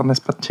philosophers on this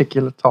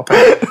particular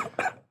topic,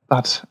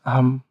 but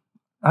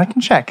I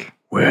can check.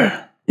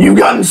 Where? You've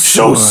gotten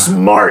so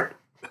smart.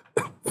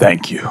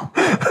 Thank you.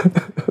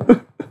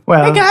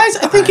 Well, Hey guys,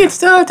 I think it's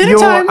dinner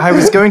time. I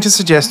was going to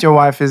suggest your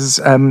wife is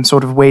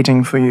sort of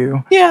waiting for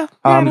you. Yeah.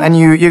 And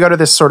you go to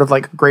this sort of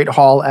like great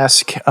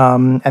hall-esque,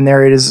 and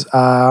there it is,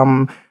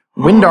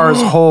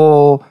 Windar's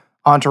whole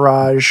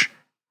entourage.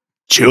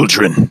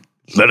 Children,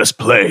 let us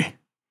play.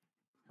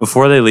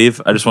 Before they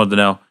leave, I just wanted to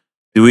know,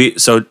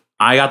 so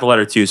I got the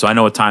letter too, so I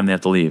know what time they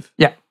have to leave.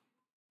 Yeah.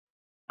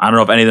 I don't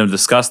know if any of them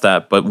discussed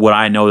that, but would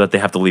I know that they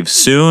have to leave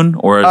soon,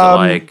 or is it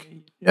like,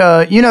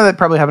 They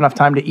probably have enough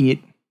time to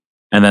eat,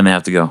 and then they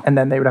have to go? and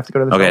then they would have to go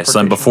to the Okay, so teleportation.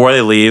 then before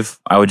they leave,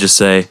 I would just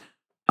say,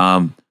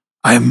 I'm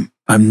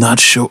not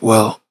sure.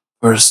 Well,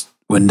 first,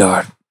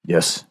 Windar,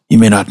 Yes. you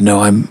may not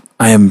know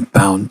I am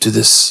bound to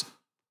this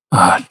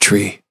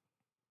tree.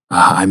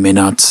 I may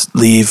not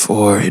leave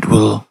or it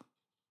will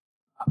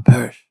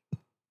perish.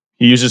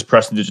 He uses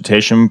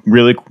prestidigitation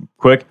really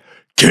quick.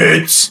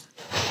 Kids,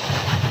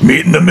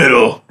 meet in the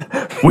middle.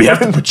 We have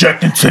to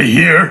project into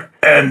here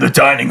and the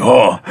dining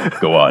hall.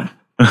 Go on.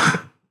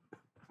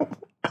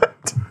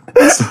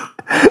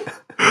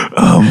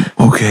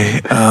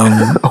 Okay.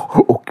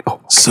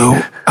 So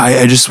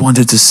I just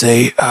wanted to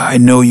say, I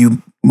know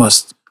you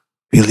must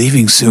be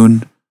leaving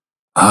soon.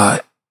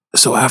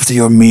 So after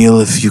your meal,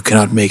 if you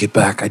cannot make it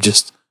back, I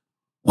just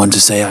want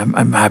to say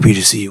I'm happy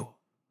to see you.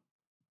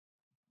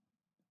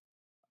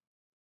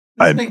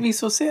 This make me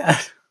so sad.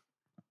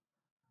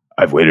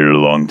 I've waited a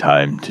long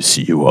time to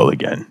see you all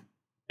again,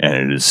 and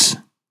it is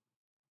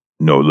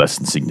no less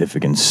in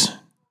significance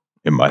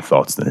in my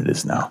thoughts than it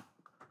is now.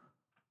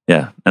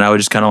 Yeah. And I would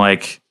just kind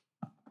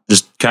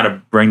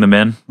of bring them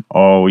in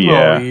Oh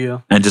yeah.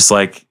 and just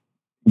like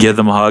give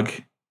them a hug.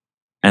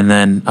 And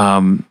then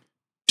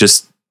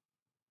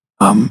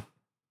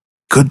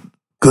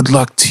Good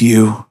luck to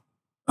you.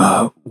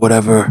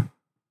 Whatever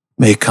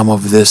may come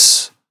of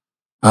this,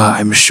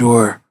 I'm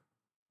sure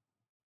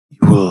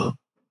you will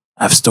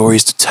have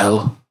stories to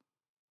tell.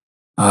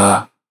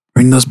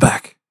 Bring those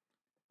back.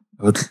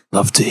 I would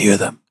love to hear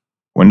them.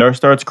 Windar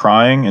starts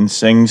crying and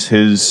sings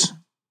his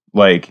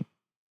like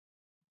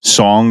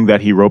song that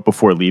he wrote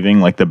before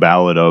leaving, like the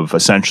ballad of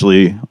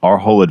essentially our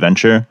whole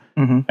adventure,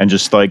 and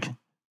just like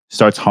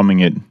starts humming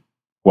it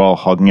while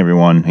hugging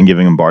everyone and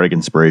giving them bardic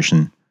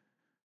inspiration.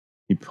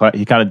 He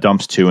kind of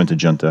dumps 2 into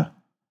Junta.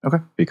 Okay.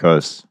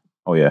 Because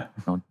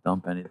don't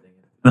dump anything.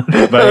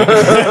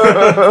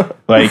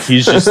 like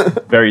he's just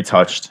very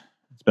touched.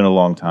 It's been a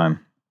long time.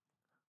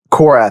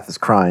 Korath is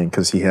crying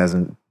because he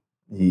hasn't.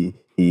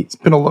 He's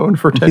Been alone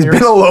for 10 He's years.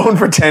 been alone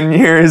for 10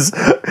 years.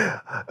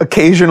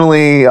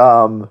 Occasionally,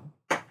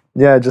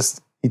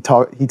 just he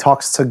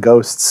talks to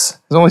ghosts.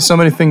 There's only so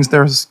many things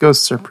there's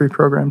ghosts are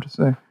pre-programmed to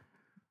say.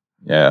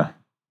 Yeah.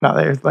 No,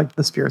 they're like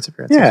the spirits of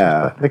your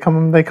Yeah, they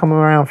come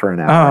around for an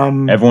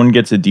hour. Everyone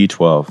gets a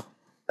D12.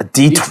 A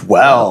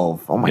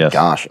D12. Oh my Yes.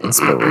 gosh,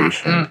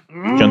 inspiration.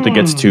 Junta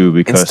gets 2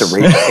 because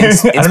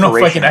Inspiration. I don't know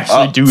if I can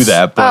actually do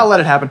that, but I'll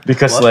let it happen.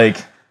 because like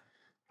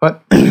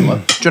But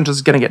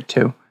Junta's gonna get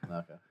 2.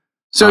 Okay.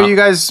 So you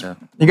guys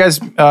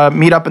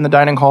meet up in the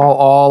dining hall.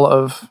 All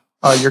of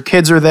your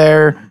kids are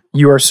there.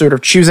 You are sort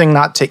of choosing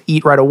not to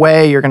eat right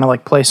away. You're gonna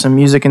like play some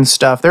music and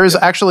stuff. There is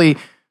actually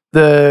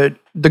the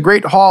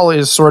Great Hall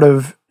is sort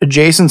of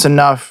adjacent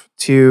enough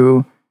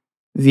to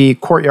the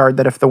courtyard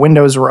that if the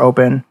windows were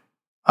open,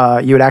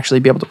 you would actually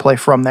be able to play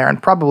from there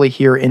and probably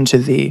hear into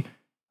the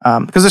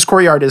because this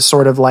courtyard is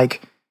sort of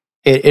like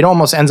it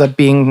almost ends up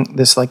being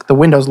this like the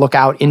windows look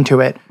out into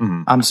it.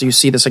 So you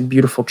see this like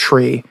beautiful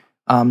tree.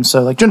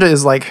 So like Junta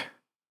is like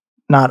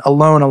not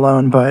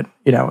alone, but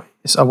you know,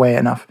 it's away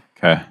enough.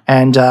 okay.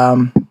 And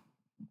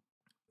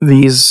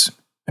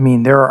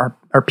there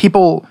are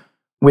people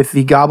with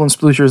the Goblin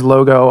Splooshers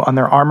logo on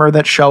their armor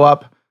that show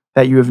up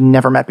that you have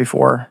never met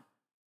before,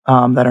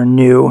 that are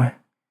new.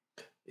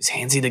 Is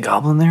Hansy the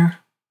Goblin there?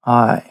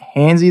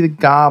 Hansy the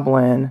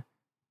Goblin,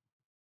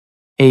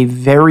 a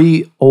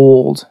very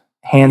old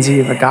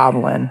Hansy the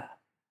Goblin,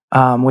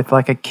 with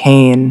like a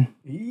cane,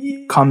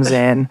 comes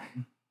in.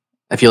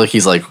 I feel like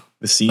he's like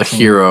a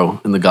hero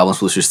in the Goblin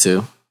Splooshers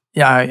too.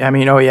 Yeah, I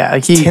mean, oh yeah,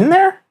 like Tin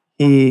there?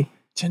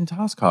 Tin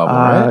Toss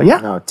Cobbler, right? Yeah,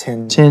 No,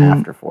 Tin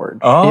Afterforge.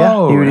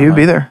 Oh, yeah, he would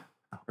be there.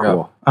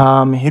 Cool.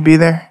 He'd be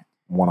there.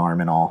 One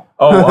arm and all.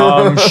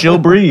 She'll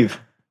breathe.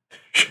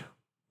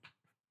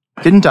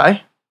 Didn't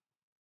die.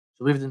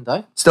 Shelby didn't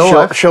die? Still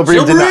alive.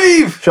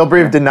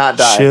 Shellbreathe did not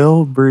die.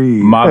 Chill,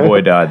 breathe. My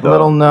boy died though.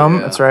 Little gnome.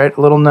 That's right.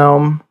 A little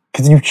gnome.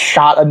 Because you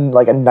shot a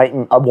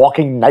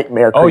walking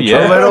nightmare creature. Oh,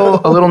 yeah.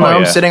 A little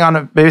gnome yeah. sitting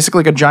on basically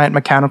like a giant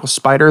mechanical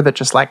spider that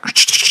just like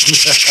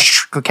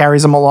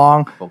carries him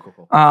along.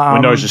 Cool.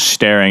 Window's just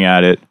staring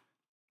at it.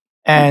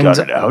 And Got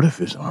it out of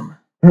his armor.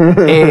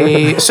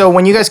 so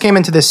when you guys came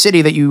into this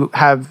city that you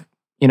have,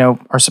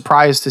 are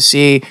surprised to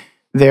see,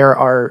 there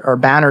are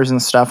banners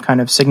and stuff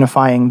kind of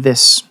signifying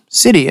this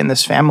city and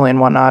this family and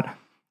whatnot.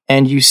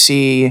 And you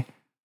see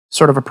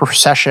sort of a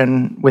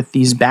procession with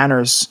these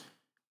banners,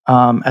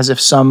 as if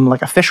some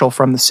like official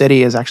from the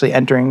city is actually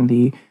entering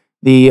the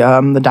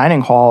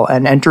dining hall.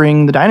 And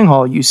entering the dining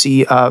hall, you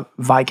see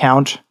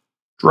Viscount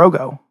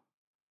Drogo,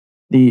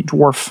 the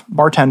dwarf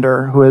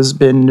bartender who has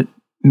been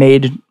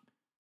made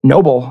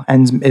noble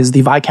and is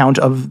the Viscount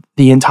of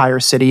the entire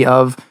city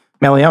of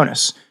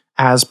Melionas,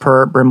 as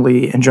per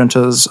Brimley and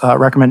Junta's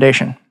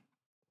recommendation.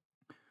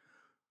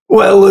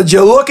 Well, would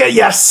you look at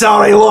your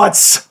sorry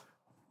lots?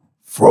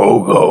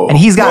 Frogo. And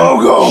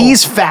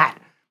he's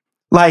fat.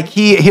 Like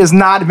he has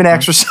not been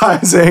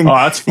exercising. Oh,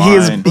 that's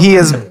fine. He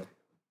is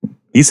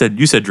You said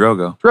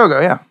Drogo.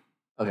 Drogo, yeah.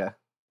 Okay.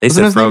 They Wasn't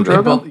said his name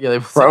Frogo. Drogo? Yeah, they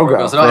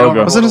Frogo. So I don't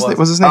remember Was what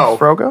his name Oh.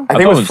 Frogo? I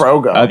think it was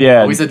Frogo.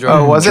 Yeah. We said Drogo.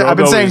 Oh, was it? I've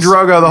been Drogo saying is-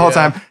 Drogo the whole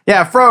time.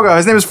 Yeah, Frogo.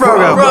 His name is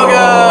Frogo.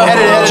 Frogo!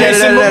 Edit,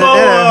 Jason edit,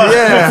 Momoa!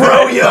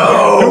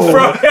 yeah.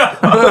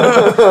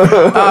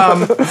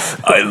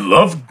 I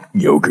love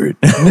yogurt.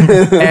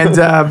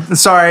 And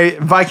sorry,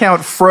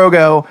 Viscount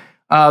Frogo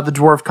the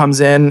dwarf comes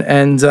in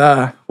and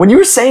When you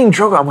were saying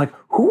Drogo, I'm like,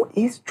 who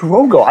is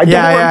Drogo? I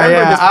don't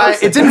remember this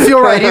person. It didn't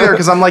feel right either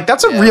because I'm like,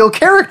 that's a real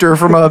character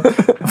from a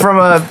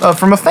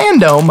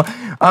fandom.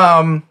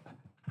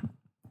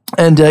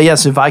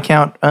 So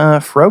Viscount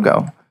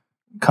Frogo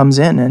comes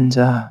in and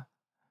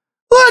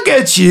look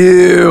at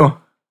you.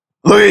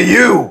 Look at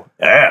you.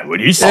 Yeah, what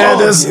do you say? Yeah,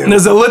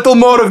 there's a little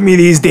more of me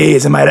these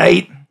days. Am I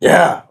right?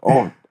 Yeah.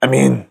 Oh, I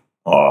mean,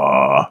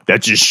 Aw,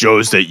 that just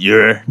shows that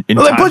you're in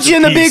Well, they times put you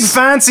of in a big peace.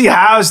 fancy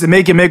house. They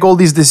make you make all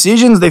these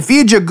decisions. They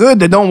feed you good.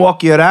 They don't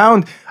walk you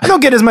around. I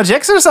don't get as much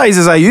exercise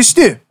as I used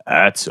to.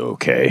 That's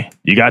okay.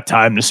 You got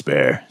time to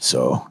spare,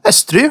 so.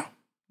 That's true.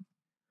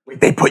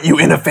 they put you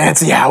in a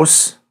fancy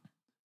house.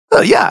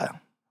 Yeah.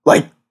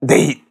 Like,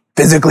 they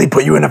physically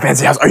put you in a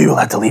fancy house. Are you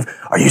allowed to leave?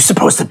 Are you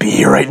supposed to be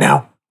here right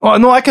now? Well,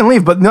 no, I can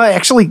leave, but no,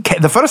 actually,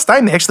 the first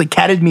time they actually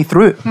catted me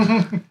through it.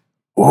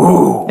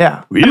 Ooh.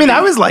 Yeah. Really? I mean, I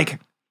was like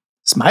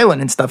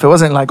smiling and stuff. It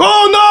wasn't like,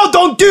 oh no,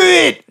 don't do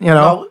it. You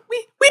know?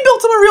 We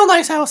built him a real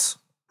nice house.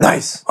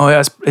 Nice. Oh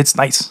yeah, it's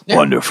nice.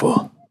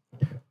 Wonderful.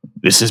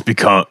 This has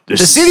become The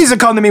city's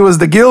economy was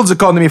the guild's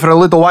economy for a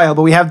little while,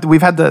 but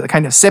we've had to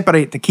kind of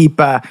separate to keep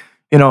it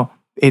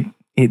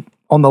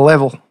on the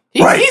level.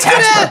 Right, He's tax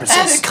good at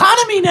purposes.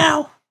 economy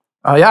now.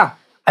 Oh yeah,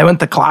 I went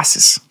to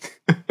classes.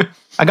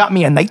 I got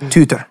me a night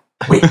tutor.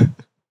 Wait,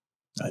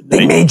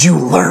 they made you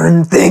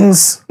learn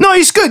things? No,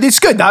 it's good. It's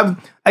good.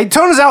 It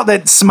turns out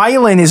that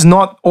smiling is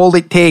not all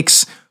it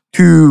takes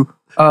to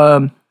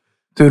run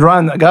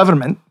a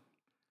government.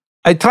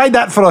 I tried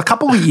that for a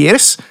couple of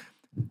years,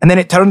 and then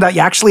it turned out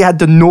you actually had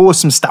to know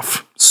some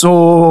stuff.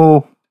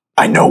 So,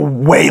 I know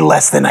way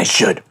less than I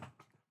should.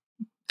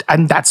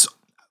 and that's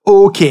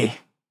okay.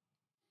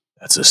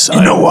 That's a sign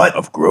You know what?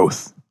 of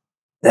growth.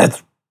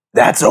 That's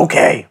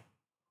okay.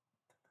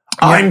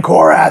 I'm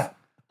Korath.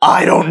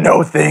 I don't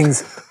know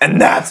things,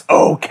 and that's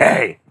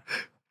okay.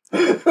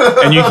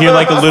 And you hear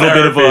like a little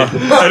bit of a.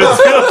 I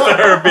just feel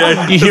therapy.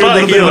 You hear a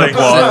little bit of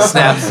applause.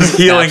 Snaps.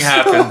 Healing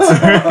happens.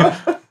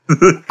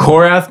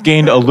 Korath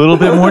gained a little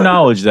bit more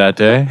knowledge that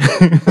day.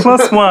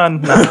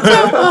 +1. No,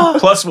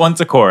 +1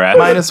 to Korath.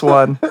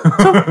 -1.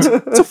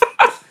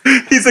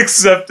 He's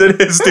accepted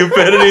his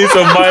stupidity,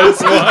 so -1.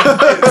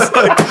 It's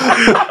like,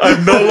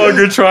 I'm no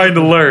longer trying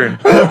to learn.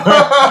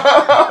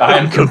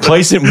 I'm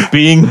complacent with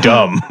being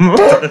dumb.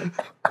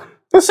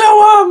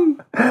 So,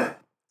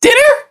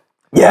 dinner?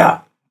 Yeah.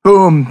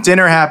 Boom.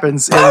 Dinner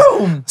happens.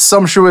 It's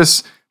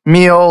sumptuous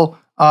meal.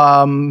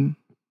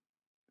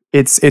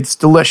 It's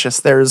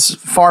delicious. There's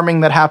farming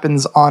that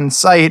happens on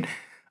site.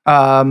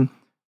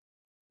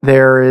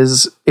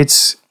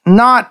 It's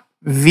not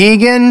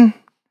vegan,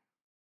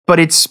 but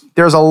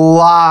there's a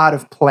lot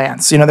of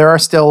plants. There are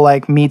still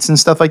like meats and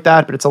stuff like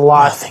that, but it's a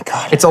lot. Oh, thank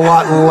God. It's a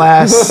lot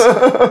less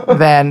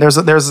than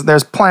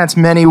there's plants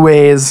many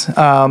ways,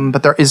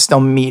 but there is still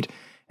meat.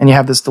 And you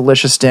have this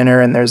delicious dinner,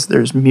 and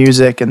there's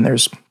music, and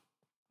there's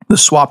the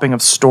swapping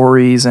of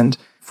stories, and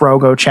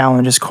Frogo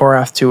challenges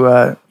Korath to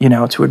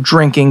a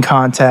drinking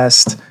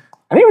contest.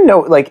 I don't even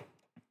know, like,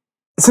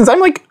 since I'm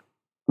like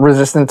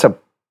resistant to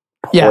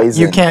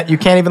poison. Yeah, you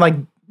can't even like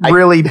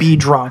really be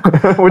drunk.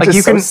 Which Like is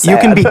you can so you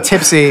can be sad.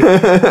 tipsy,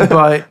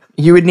 but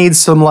you would need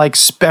some like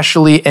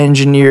specially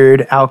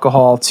engineered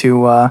alcohol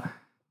to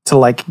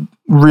like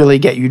really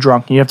get you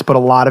drunk. You have to put a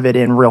lot of it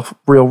in real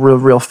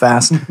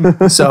fast.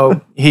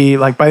 So he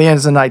like by the end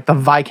of the night, the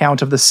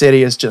Viscount of the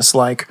city is just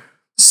like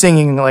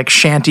singing like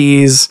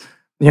shanties.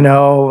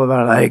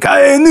 Like,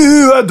 I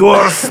knew a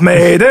dwarf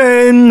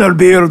maiden, her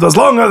beard was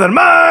longer than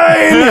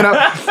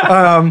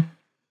mine,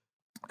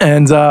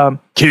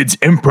 Kids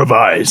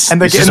improvise. and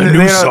This is a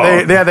new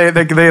song.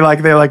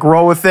 they like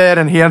roll with it,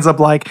 and he ends up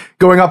like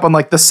going up on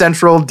like the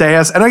central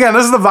dais. And again,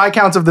 this is the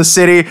Viscount of the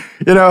city,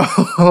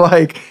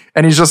 like,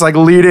 and he's just like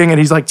leading, and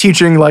he's like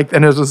teaching, like,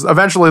 and it's just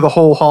eventually the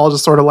whole hall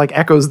just sort of like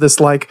echoes this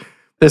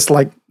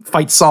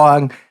fight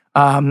song,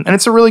 and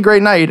it's a really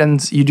great night,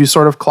 and you do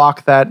sort of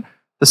clock that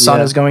the sun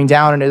Yeah. is going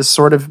down and is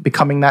sort of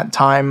becoming that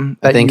time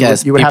that think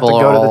as you would have to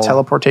people go are to the all-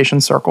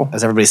 teleportation circle.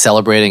 As everybody's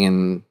celebrating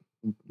and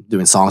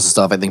doing songs and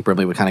stuff, I think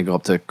Brimley would kind of go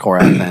up to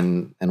Korath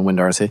and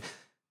Windar and say,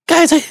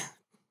 Guys, I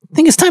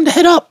think it's time to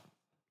head up.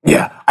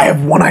 Yeah. I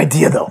have one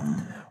idea, though.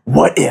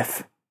 What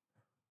if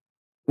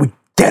we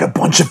get a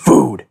bunch of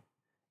food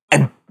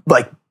and,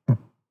 like,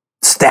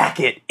 stack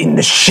it in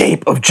the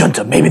shape of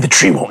Junta? Maybe the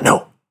tree won't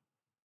know.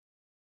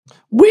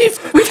 We've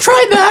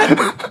tried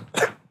that.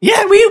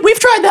 Yeah, we've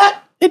tried that.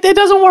 It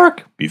doesn't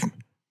work.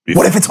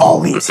 What if it's all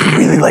leaves? He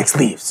really likes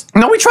leaves.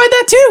 No, we tried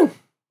that too.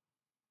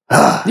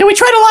 Yeah, we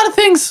tried a lot of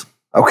things.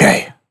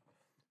 Okay.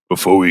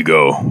 Before we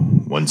go,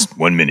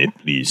 1 minute,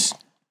 please.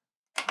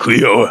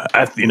 Cleo,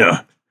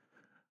 Athena.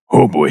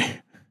 Oh boy.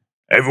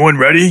 Everyone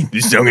ready? I'm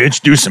going to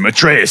introduce them.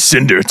 Atreus,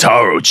 Cinder,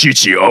 Taro,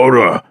 Chichi,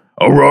 Aurora,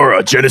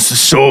 Genesis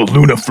Soul,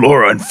 Luna,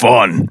 Flora, and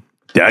Fawn.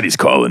 Daddy's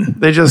calling.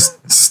 They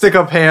just stick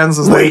up hands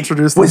as they Wait,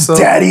 introduce was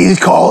themselves. Daddy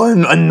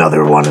calling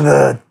another one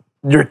of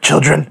your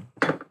children?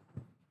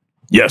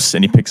 Yes,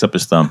 and he picks up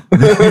his thumb.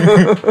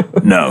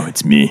 No,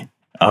 it's me.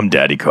 I'm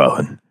Daddy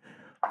calling.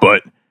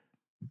 But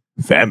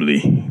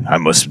family, I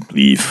must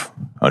leave,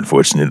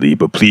 unfortunately,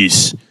 but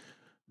please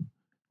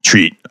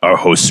treat our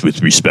hosts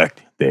with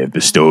respect. They have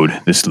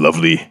bestowed this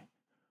lovely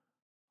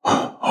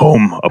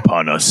home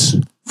upon us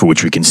for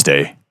which we can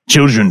stay.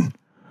 Children,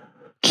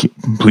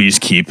 please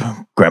keep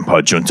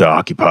Grandpa Junta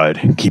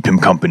occupied. Keep him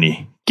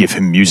company. Give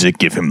him music.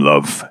 Give him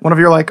love. One of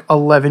your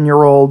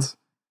 11-year-old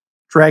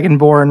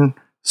dragonborn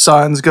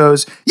sons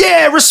goes,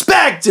 "Yeah,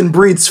 respect!" and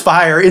breathes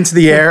fire into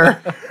the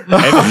air.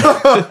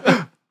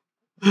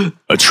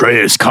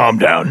 Atreus, calm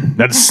down.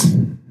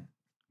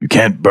 You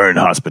can't burn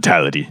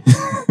hospitality.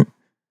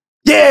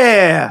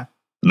 Yeah!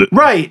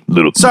 Right.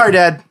 Little. Sorry,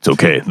 Dad. It's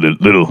okay.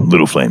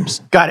 Little flames.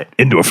 Got it.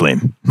 Indoor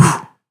flame.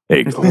 There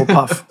you There's a go. little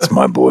puff. That's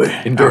my boy.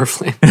 Indoor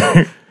flame.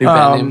 New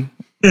band name.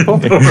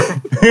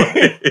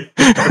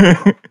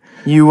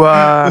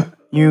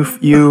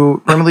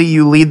 You Brimley,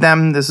 you lead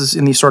them. This is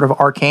in the sort of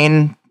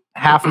arcane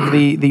half of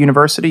the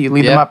university. You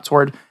lead them up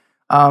toward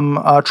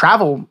a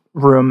travel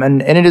room,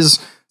 and it is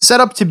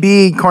set up to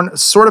be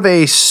sort of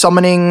a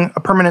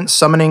permanent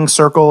summoning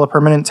circle, a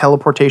permanent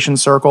teleportation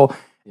circle,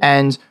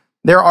 and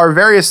there are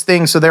various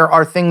things. So there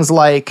are things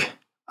like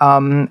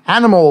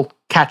animal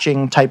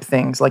catching type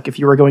things, like if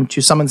you were going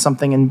to summon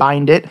something and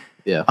bind it.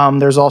 Yeah.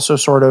 There's also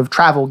sort of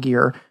travel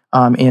gear.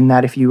 In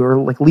that if you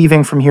were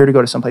leaving from here to go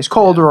to someplace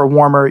colder or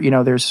warmer,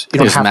 there's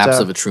There's maps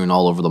of Etrun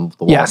all over the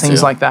walls. Yeah,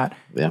 things like that.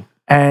 Yeah.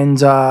 And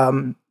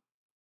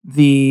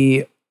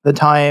the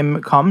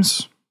time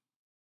comes,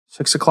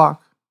 6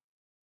 o'clock.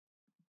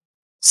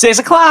 6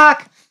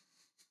 o'clock.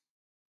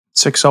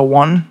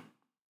 6:01.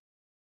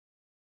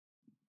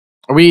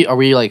 Are we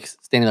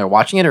standing there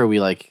watching it, or are we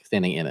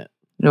standing in it?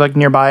 You're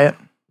nearby it.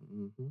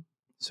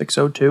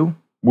 6:02.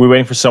 We're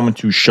waiting for someone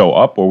to show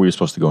up, or we were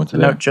supposed to go into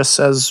The there. note just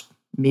says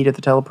meet at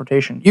the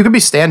teleportation. You could be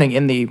standing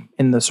in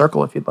the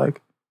circle if you'd like.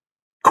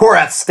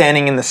 Korath's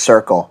standing in the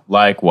circle,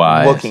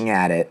 Likewise. looking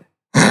at it.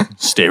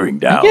 Staring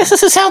down. Yes,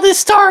 this is how this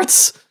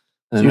starts.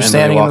 So you're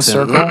standing in the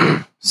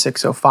circle.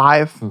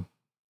 6:05.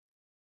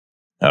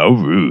 How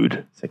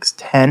rude.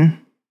 6:10.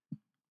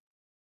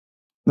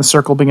 The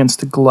circle begins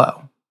to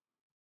glow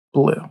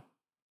blue.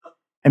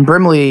 And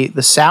Brimley,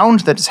 the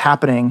sound that is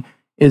happening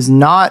is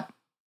not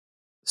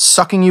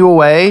sucking you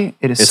away.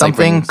 It is It's something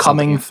bringing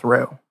coming something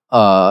through.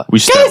 We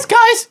step.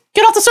 Guys,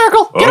 get off the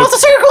circle! Get Oh. off the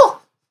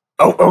circle!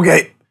 Oh,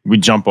 okay. We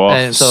jump off.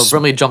 And so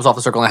Brimley jumps off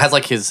the circle and has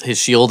his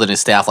shield and his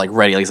staff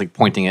ready, he's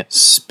pointing it.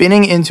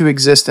 Spinning into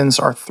existence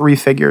are three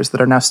figures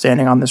that are now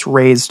standing on this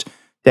raised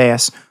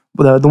dais.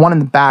 The one in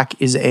the back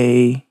is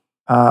a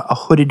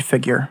hooded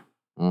figure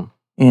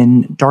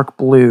in dark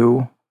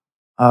blue,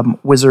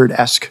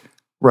 wizard-esque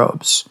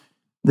robes.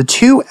 The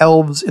two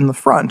elves in the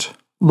front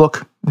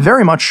look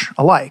very much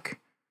alike.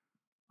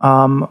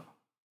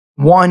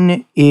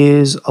 One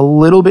is a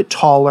little bit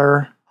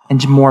taller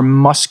and more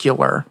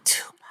muscular.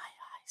 To my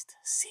eyes to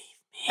see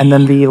me. And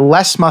then the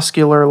less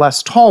muscular,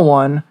 less tall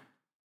one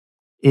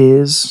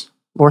is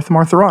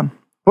Lorthamar Theron.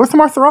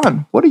 Lorthamar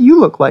Theron, what do you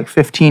look like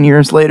 15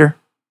 years later?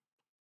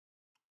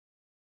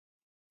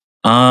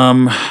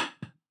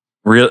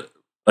 Real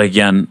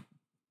again,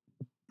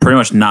 pretty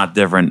much not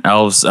different.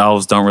 Elves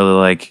don't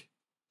really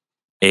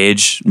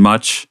age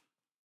much.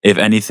 If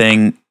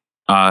anything,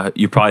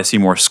 you probably see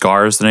more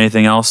scars than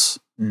anything else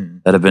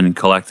that have been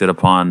collected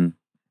upon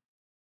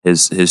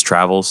his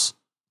travels.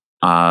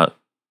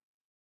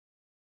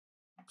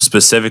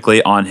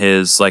 Specifically on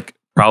his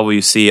probably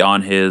you see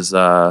on his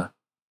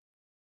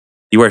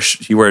he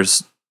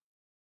wears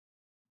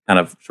kind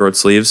of short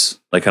sleeves,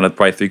 kind of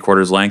probably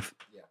 3/4 length.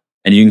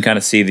 And you can kind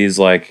of see these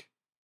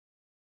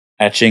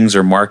etchings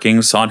or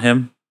markings on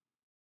him.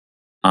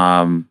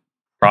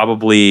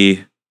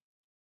 Probably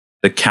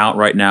the count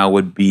right now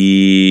would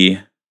be.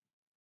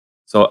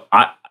 So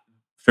I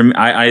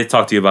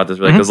talked to you about this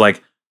because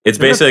it's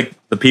basically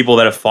the people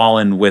that have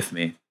fallen with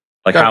me.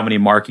 How many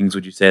markings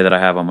would you say that I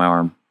have on my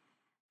arm?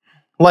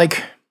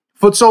 Like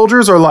foot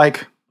soldiers or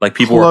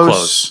people who are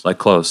close,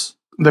 close.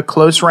 The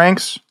close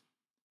ranks?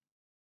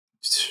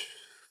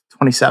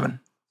 27.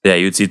 Yeah,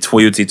 you'd see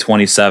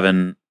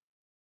 27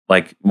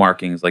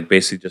 markings,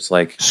 basically just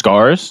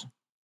Scars?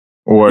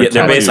 Or they're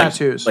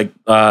tattoos. basically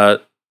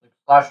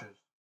Slashes.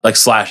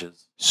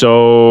 slashes.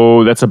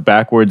 So that's a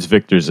backwards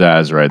Victor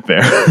Zaz right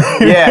there.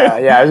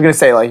 Yeah. I was gonna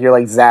say you're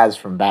like Zaz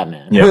from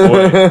Batman. Yeah,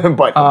 boy.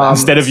 but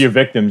Instead of your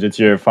victims, it's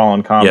your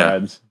fallen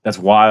comrades. That's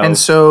wild. And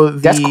so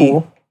that's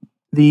cool.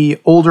 The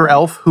older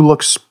elf who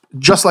looks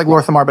just like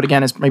Lorthamar, but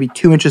again is maybe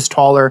 2 inches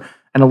taller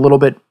and a little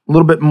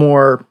bit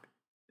more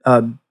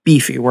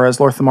beefy, whereas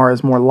Lorthamar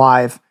is more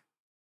lithe.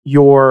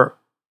 Your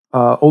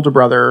older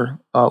brother,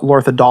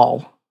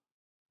 Lorthadal,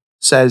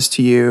 says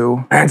to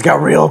you, Man's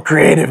got real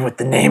creative with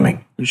the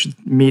naming. you should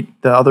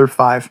meet the other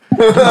 5.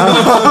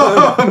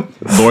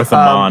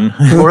 Lorthamon.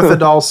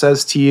 Lorthadal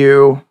says to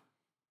you,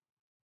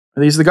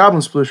 are these the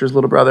goblin sploosher's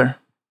little brother?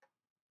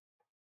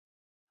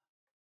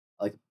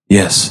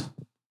 Yes,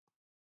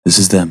 this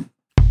is them.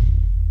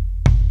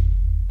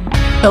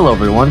 Hello,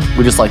 everyone.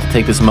 We'd just like to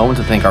take this moment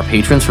to thank our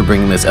patrons for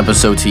bringing this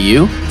episode to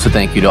you. So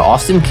thank you to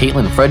Austin,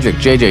 Caitlin, Frederick,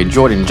 JJ,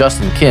 Jordan,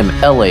 Justin, Kim,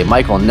 LA,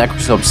 Michael,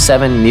 Necroscope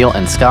 7, Neil,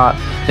 and Scott.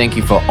 Thank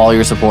you for all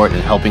your support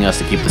and helping us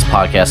to keep this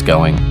podcast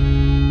going.